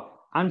 oh,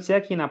 I'm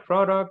checking a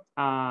product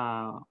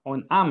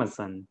on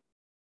Amazon.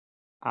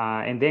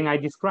 And then I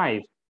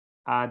describe,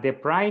 the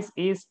price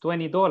is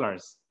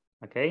 $20,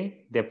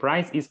 okay? The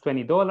price is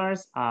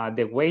 $20.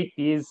 The weight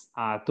is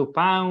 2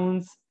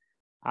 pounds.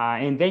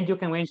 And then you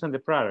can mention the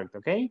product,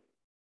 okay?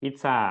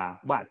 It's a,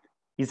 what?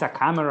 It's a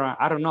camera,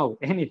 I don't know,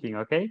 anything,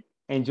 okay?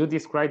 And you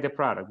describe the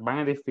product. Van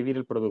a describir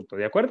el producto,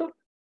 ¿de acuerdo?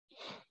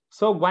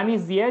 So one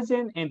is the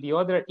agent and the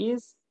other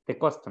is the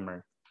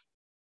customer.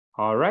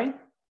 All right?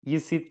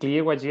 Is it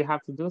clear what you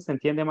have to do? ¿Se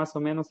entiende más o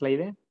menos la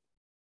idea?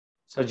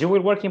 So you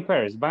will work in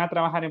pairs. Van a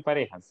trabajar en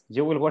parejas.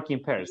 You will work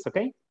in pairs,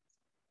 okay?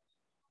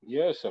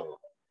 Yes, sir.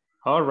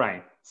 All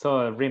right.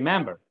 So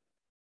remember,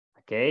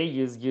 okay,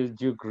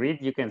 you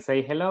greet, you can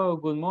say hello,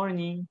 good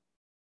morning,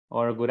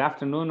 or good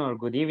afternoon, or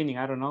good evening,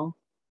 I don't know.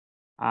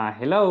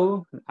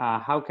 Hello,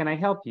 how can I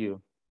help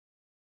you?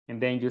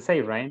 And then you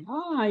say, right,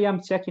 oh, I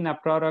am checking a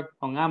product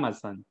on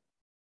Amazon.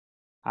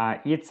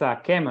 It's a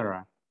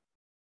camera.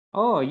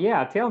 Oh,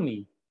 yeah, tell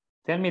me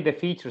the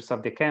features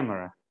of the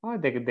camera. Oh,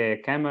 the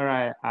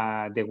camera,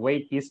 the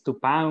weight is 2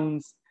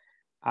 pounds.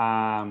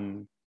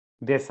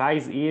 The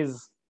size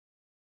is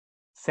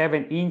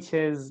 7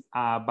 inches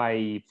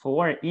by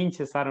 4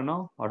 inches, I don't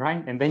know, all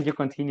right? And then you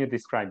continue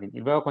describing.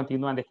 Y luego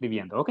continúan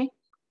describiendo, okay?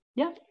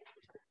 Yeah.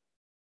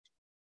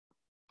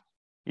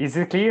 Is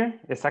it clear?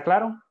 ¿Está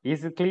claro?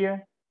 Is it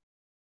clear?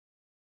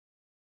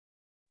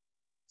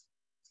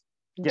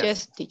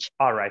 Yes, teacher.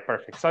 All right,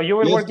 perfect. So you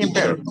will Yes, work in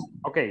teacher. pairs.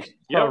 Okay.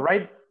 Yeah.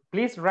 So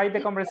please write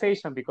the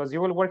conversation because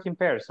you will work in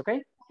pairs,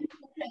 okay?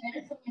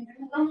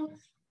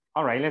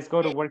 All right, let's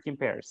go to work in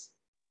pairs.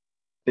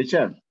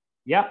 Teacher.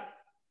 Yeah.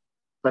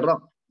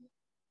 Perdón.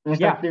 En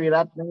esta Yeah.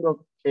 actividad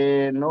tengo,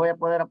 no voy a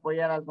poder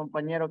apoyar al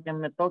compañero que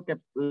me toque.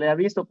 Le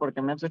aviso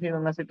porque me ha surgido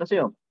una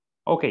situación.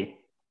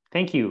 Okay.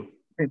 Thank you.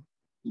 Sí.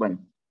 Bueno.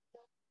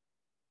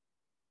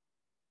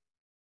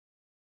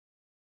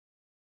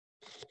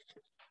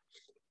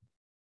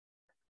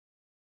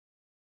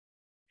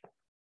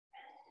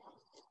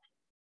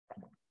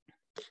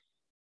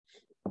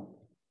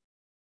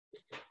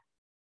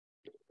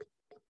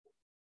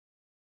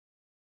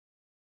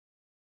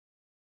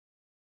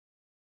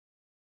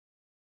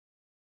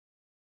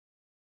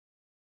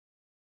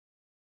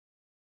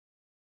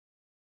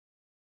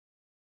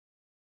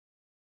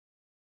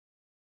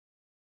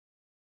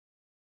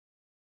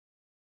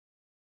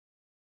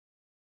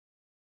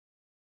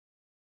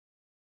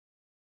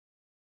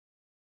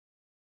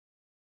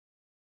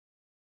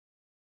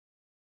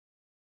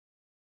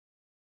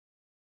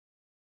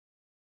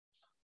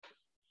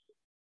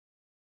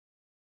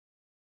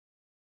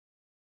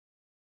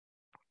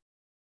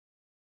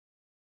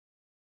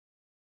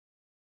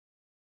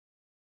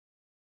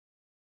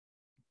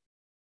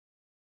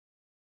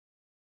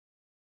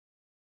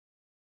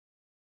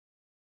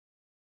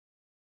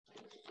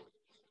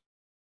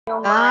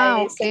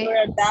 My okay.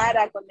 cellular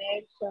data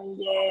connection,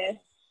 yes.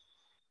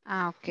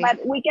 Okay.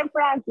 But we can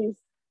practice.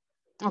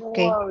 Don't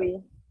Okay.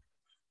 worry.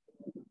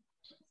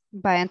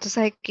 Va, entonces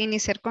hay que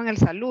iniciar con el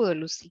saludo,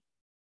 Lucy.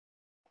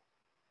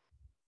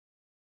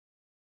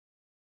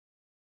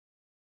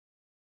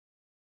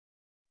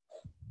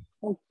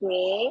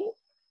 Okay.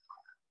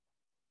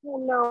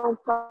 Hello,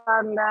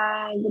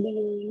 Carla. Good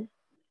evening.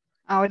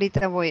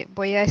 Ahorita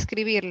voy a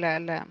escribir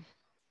la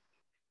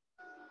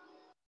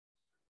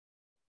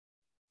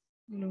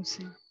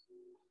Lucy.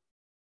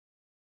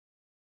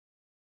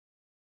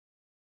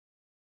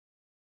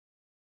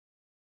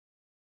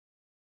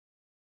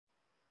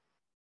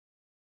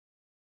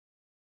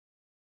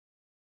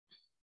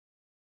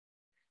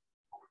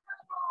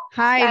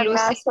 Hi,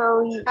 Carla, Lucy.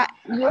 so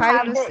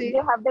Hi, Lucy.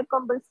 you have the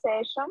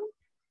conversation.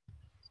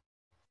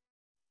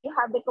 You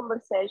have the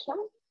conversation.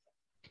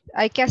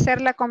 Hay que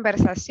hacer la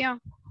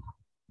conversación.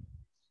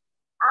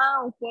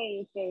 Ah,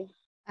 okay, okay.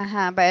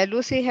 Ajá, vaya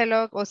Lucy,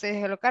 hello, o sea,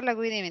 hello Carla,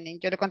 good evening.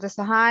 Yo le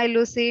contesto, hi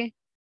Lucy,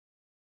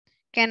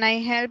 can I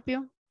help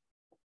you?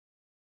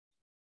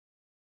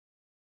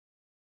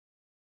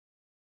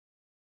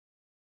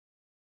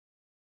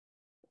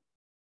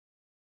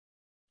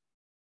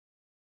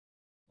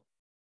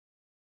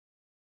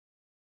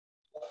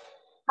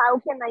 How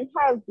can I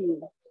help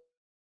you?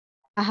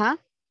 Ajá.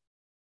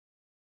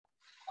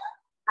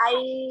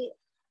 I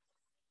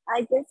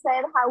just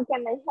said, how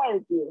can I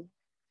help you?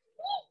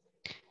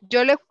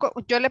 Yo le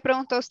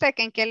pregunto a usted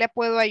que en qué le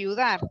puedo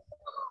ayudar.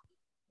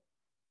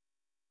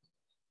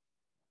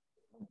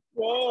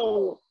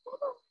 Okay.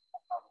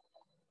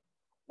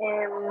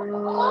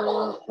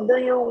 Do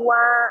you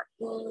want,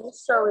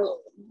 sorry,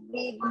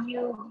 did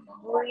you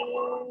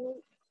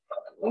bring,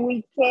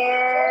 we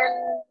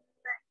can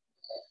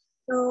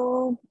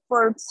do,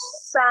 for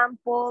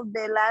example,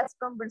 the last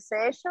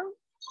conversation?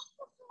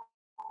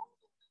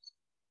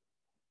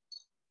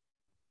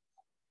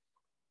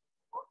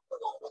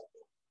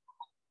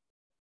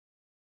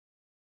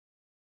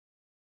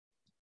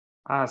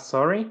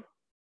 Sorry.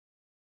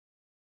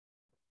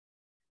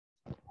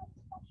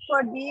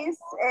 For this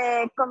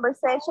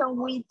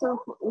conversation, we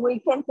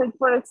can take,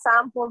 for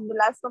example, the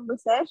last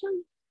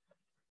conversation.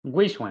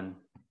 Which one?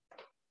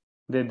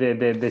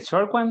 The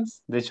short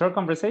ones? The short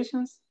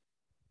conversations?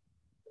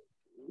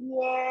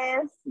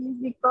 Yes,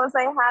 it's because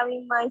I have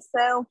in my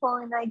cell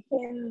phone and I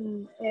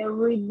can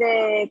read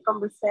the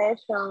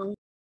conversation.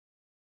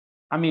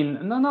 I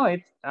mean, no,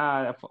 it's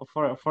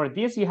for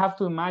this you have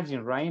to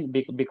imagine, right?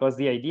 Because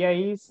the idea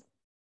is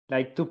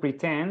like to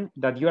pretend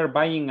that you are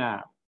buying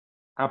a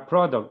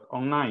product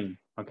online,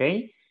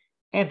 okay?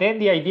 And then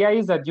the idea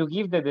is that you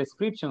give the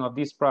description of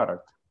this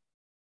product.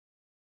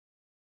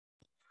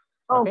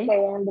 Okay,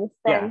 I understand.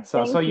 Yeah,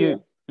 so Thank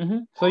you.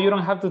 So you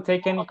don't have to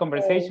take any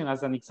conversation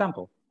as an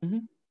example. Okay,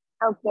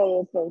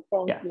 thank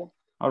you.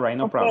 All right,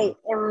 no problem.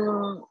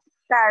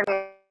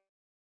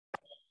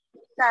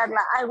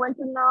 Carla, I want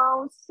to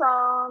know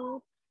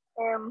some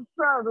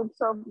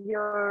products of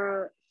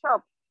your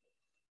shop.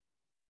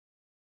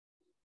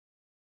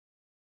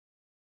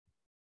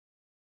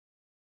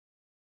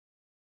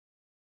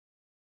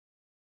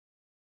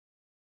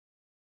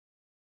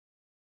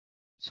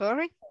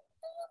 Sorry?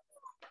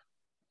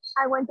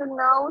 I want to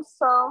know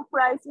some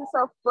prices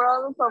of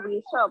products of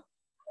your shop.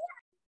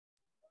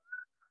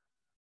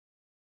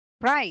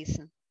 Price?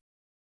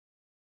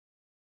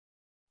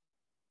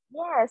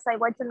 Yes, I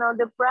want to know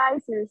the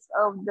prices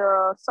of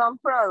some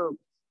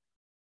products.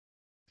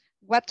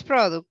 What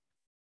product?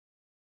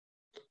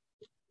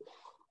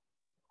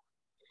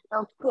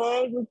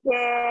 Okay, we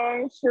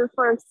can choose,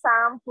 for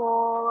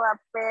example, a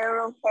pair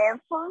of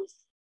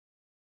headphones.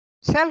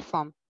 Cell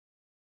phone?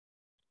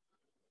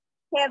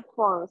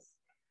 Headphones.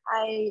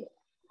 I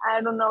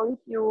don't know if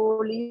you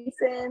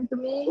listen to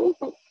me.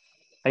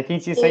 I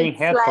think she's saying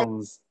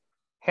headphones.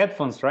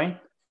 Headphones,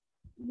 right?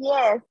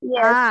 Yes.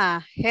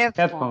 Ah,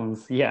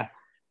 Headphones, yeah.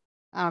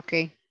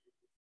 Okay.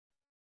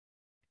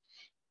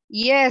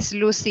 Yes,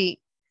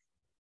 Lucy.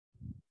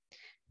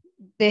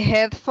 The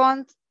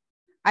headphones,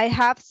 I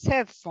have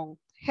headphone.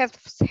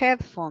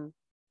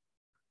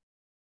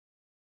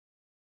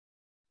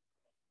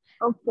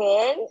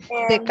 Okay.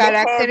 The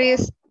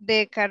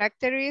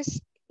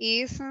characteristic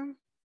is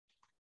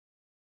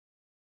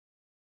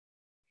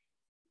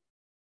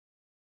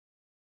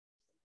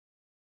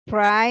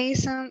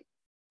price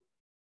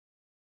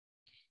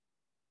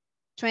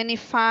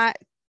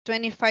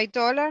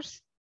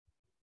 $25.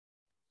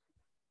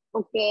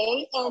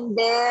 Okay, and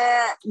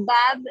that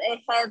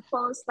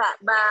headphones that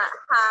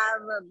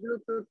have a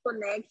Bluetooth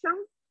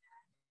connection.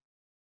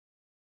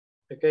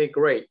 Okay,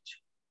 great.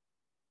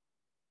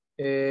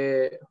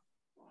 Le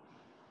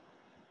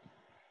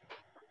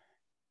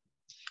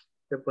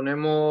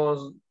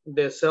ponemos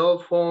the cell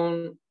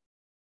phone.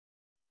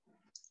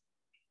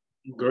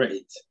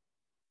 Great.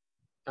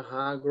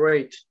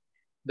 Great.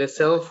 The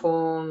cell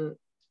phone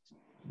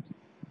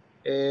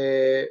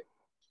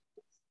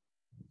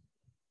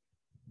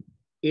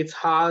it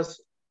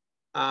has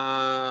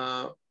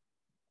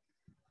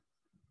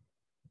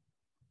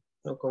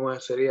 ¿cómo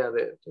sería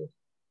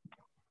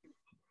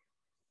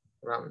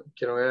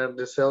quiero ver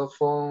the cell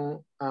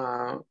phone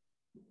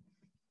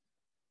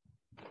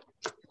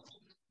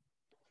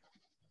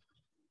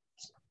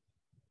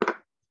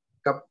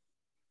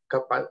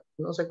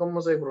no sé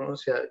cómo se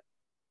pronuncia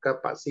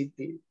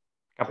capacity.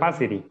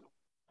 Capacity.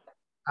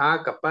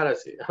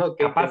 Capacity.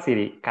 Okay.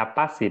 Capacity.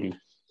 Capacity.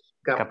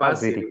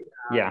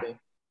 Yeah. Okay.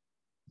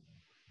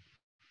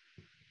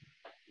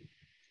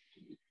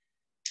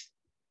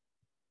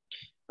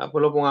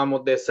 Pues lo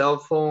pongamos, the cell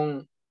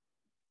phone,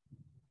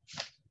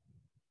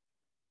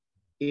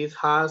 it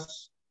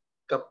has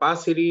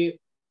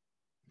capacity,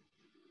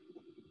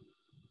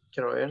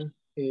 quiero ver,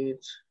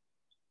 it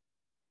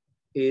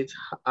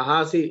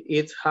has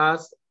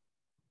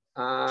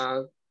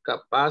a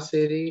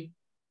capacity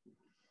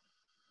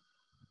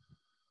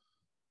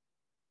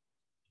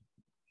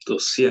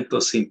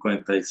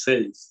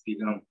 256,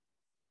 digamos.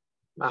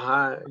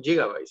 Ajá,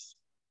 gigabytes.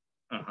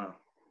 Ajá.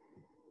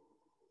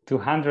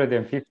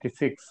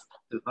 256.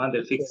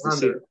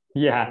 256.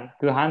 Yeah,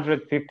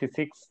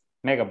 256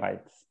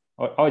 megabytes.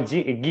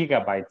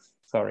 Gigabytes,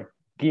 sorry.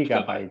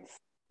 Gigabytes.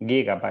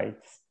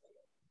 Gigabytes.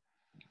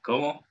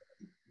 ¿Cómo?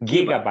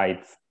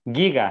 Gigabytes.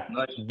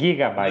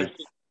 Gigabytes.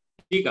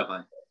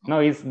 Gigabyte.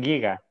 No, it's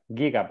gigabytes.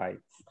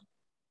 Gigabyte.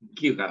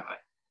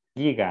 Gigabytes.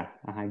 Giga.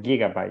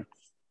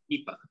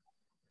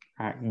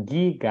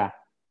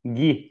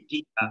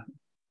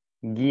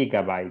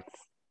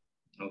 Gigabytes.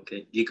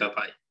 Okay,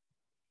 gigabyte.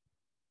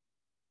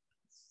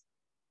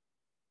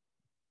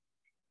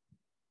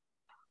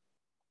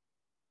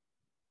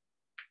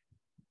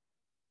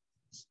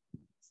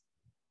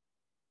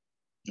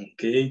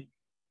 Okay.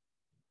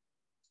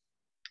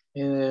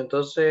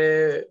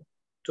 Entonces,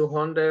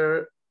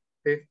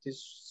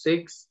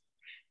 256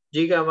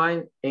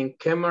 gigabyte en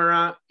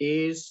camera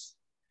is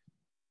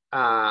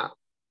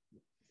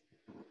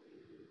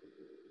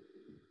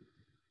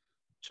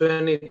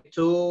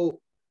 22,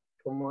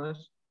 ¿cómo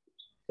es?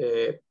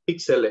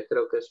 Píxeles,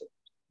 creo que es.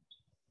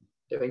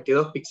 De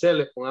 22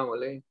 píxeles,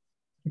 pongámosle.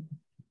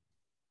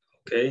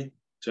 Ok,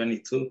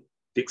 22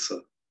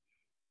 píxeles.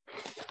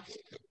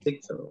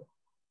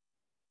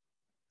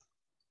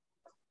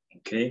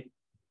 Ok.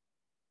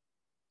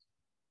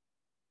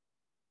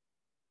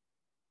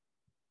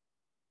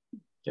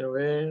 Quiero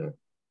ver.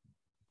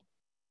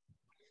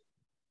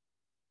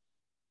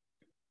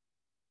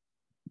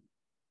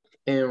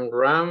 En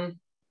RAM,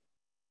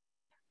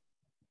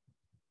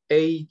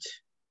 8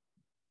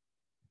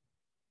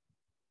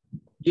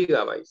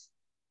 gigabytes.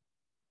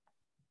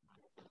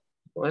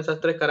 Con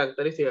esas tres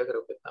características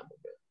creo que estamos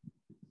bien.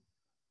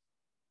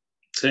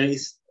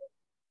 6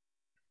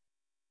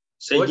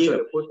 8 gigabytes.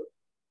 le puse.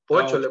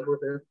 8 le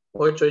puse.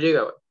 8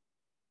 gigabytes.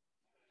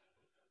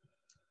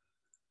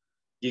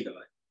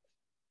 Gigabyte.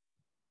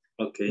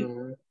 Ok.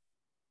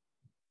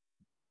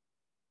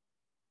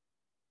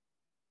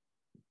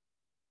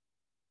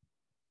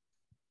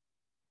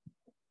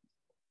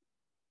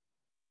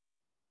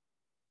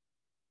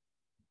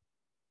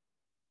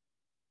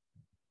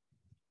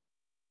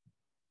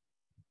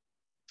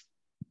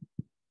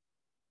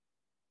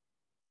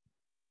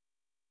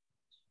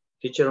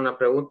 Teacher, una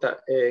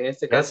pregunta. En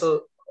este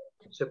caso,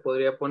 ¿se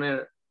podría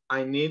poner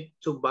I need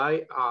to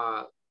buy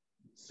a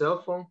cell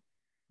phone?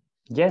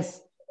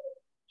 Yes.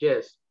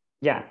 Yes.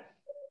 Yeah.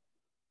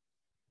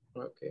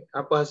 Okay.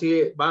 Pues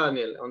así va,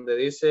 Daniel, donde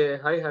dice,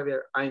 hi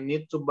Javier, I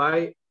need to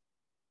buy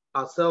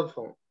a cell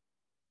phone.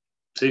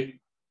 Sí.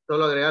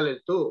 Solo agregarle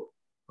el to.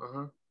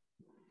 Ajá.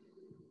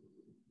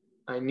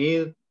 I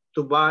need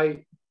to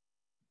buy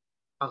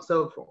a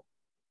cell phone.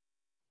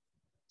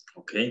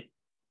 Ok.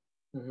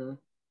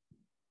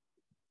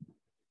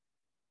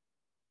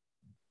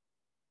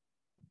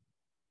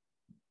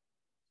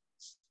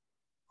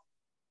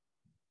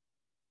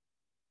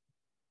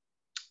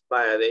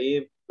 Vaya, de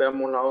ahí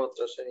veamos la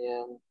otra,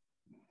 sería...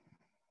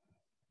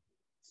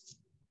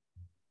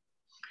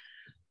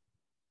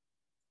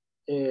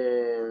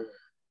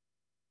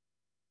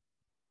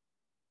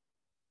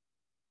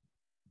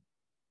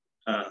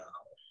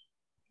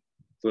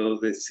 Puedo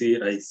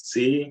decir I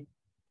see.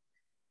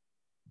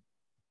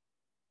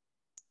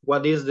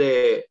 What is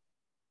the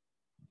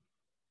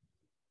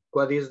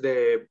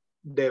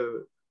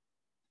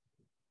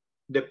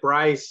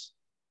price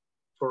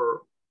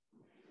for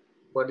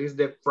what is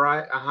the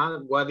price?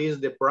 What is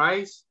the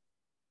price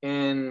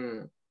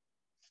and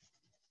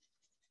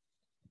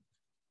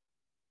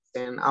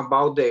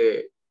about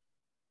the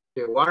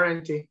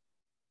warranty?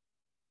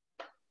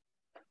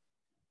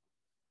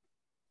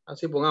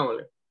 Así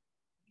pongámosle.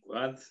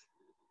 What?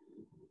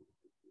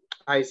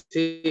 I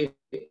see.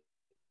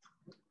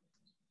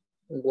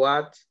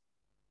 What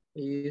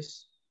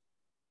is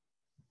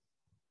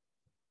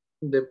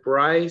the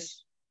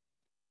price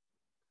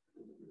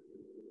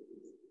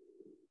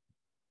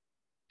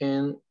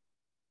and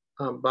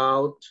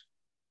about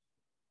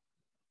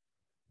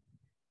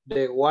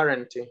the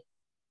warranty?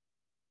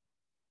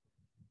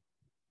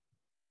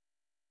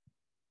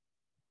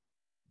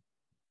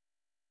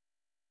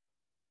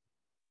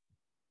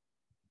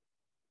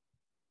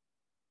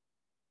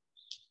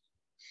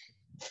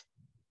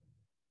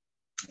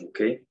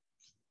 Okay.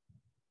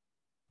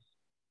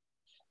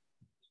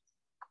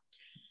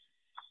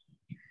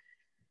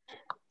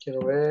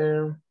 Quiero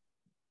ver.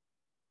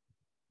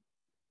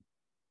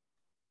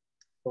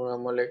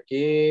 Pongámosle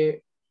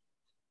aquí.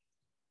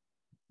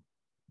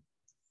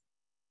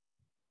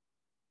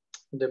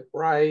 The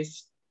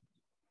price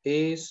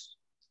is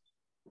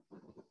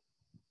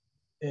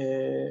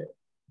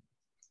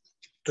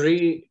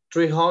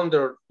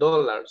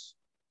 $300.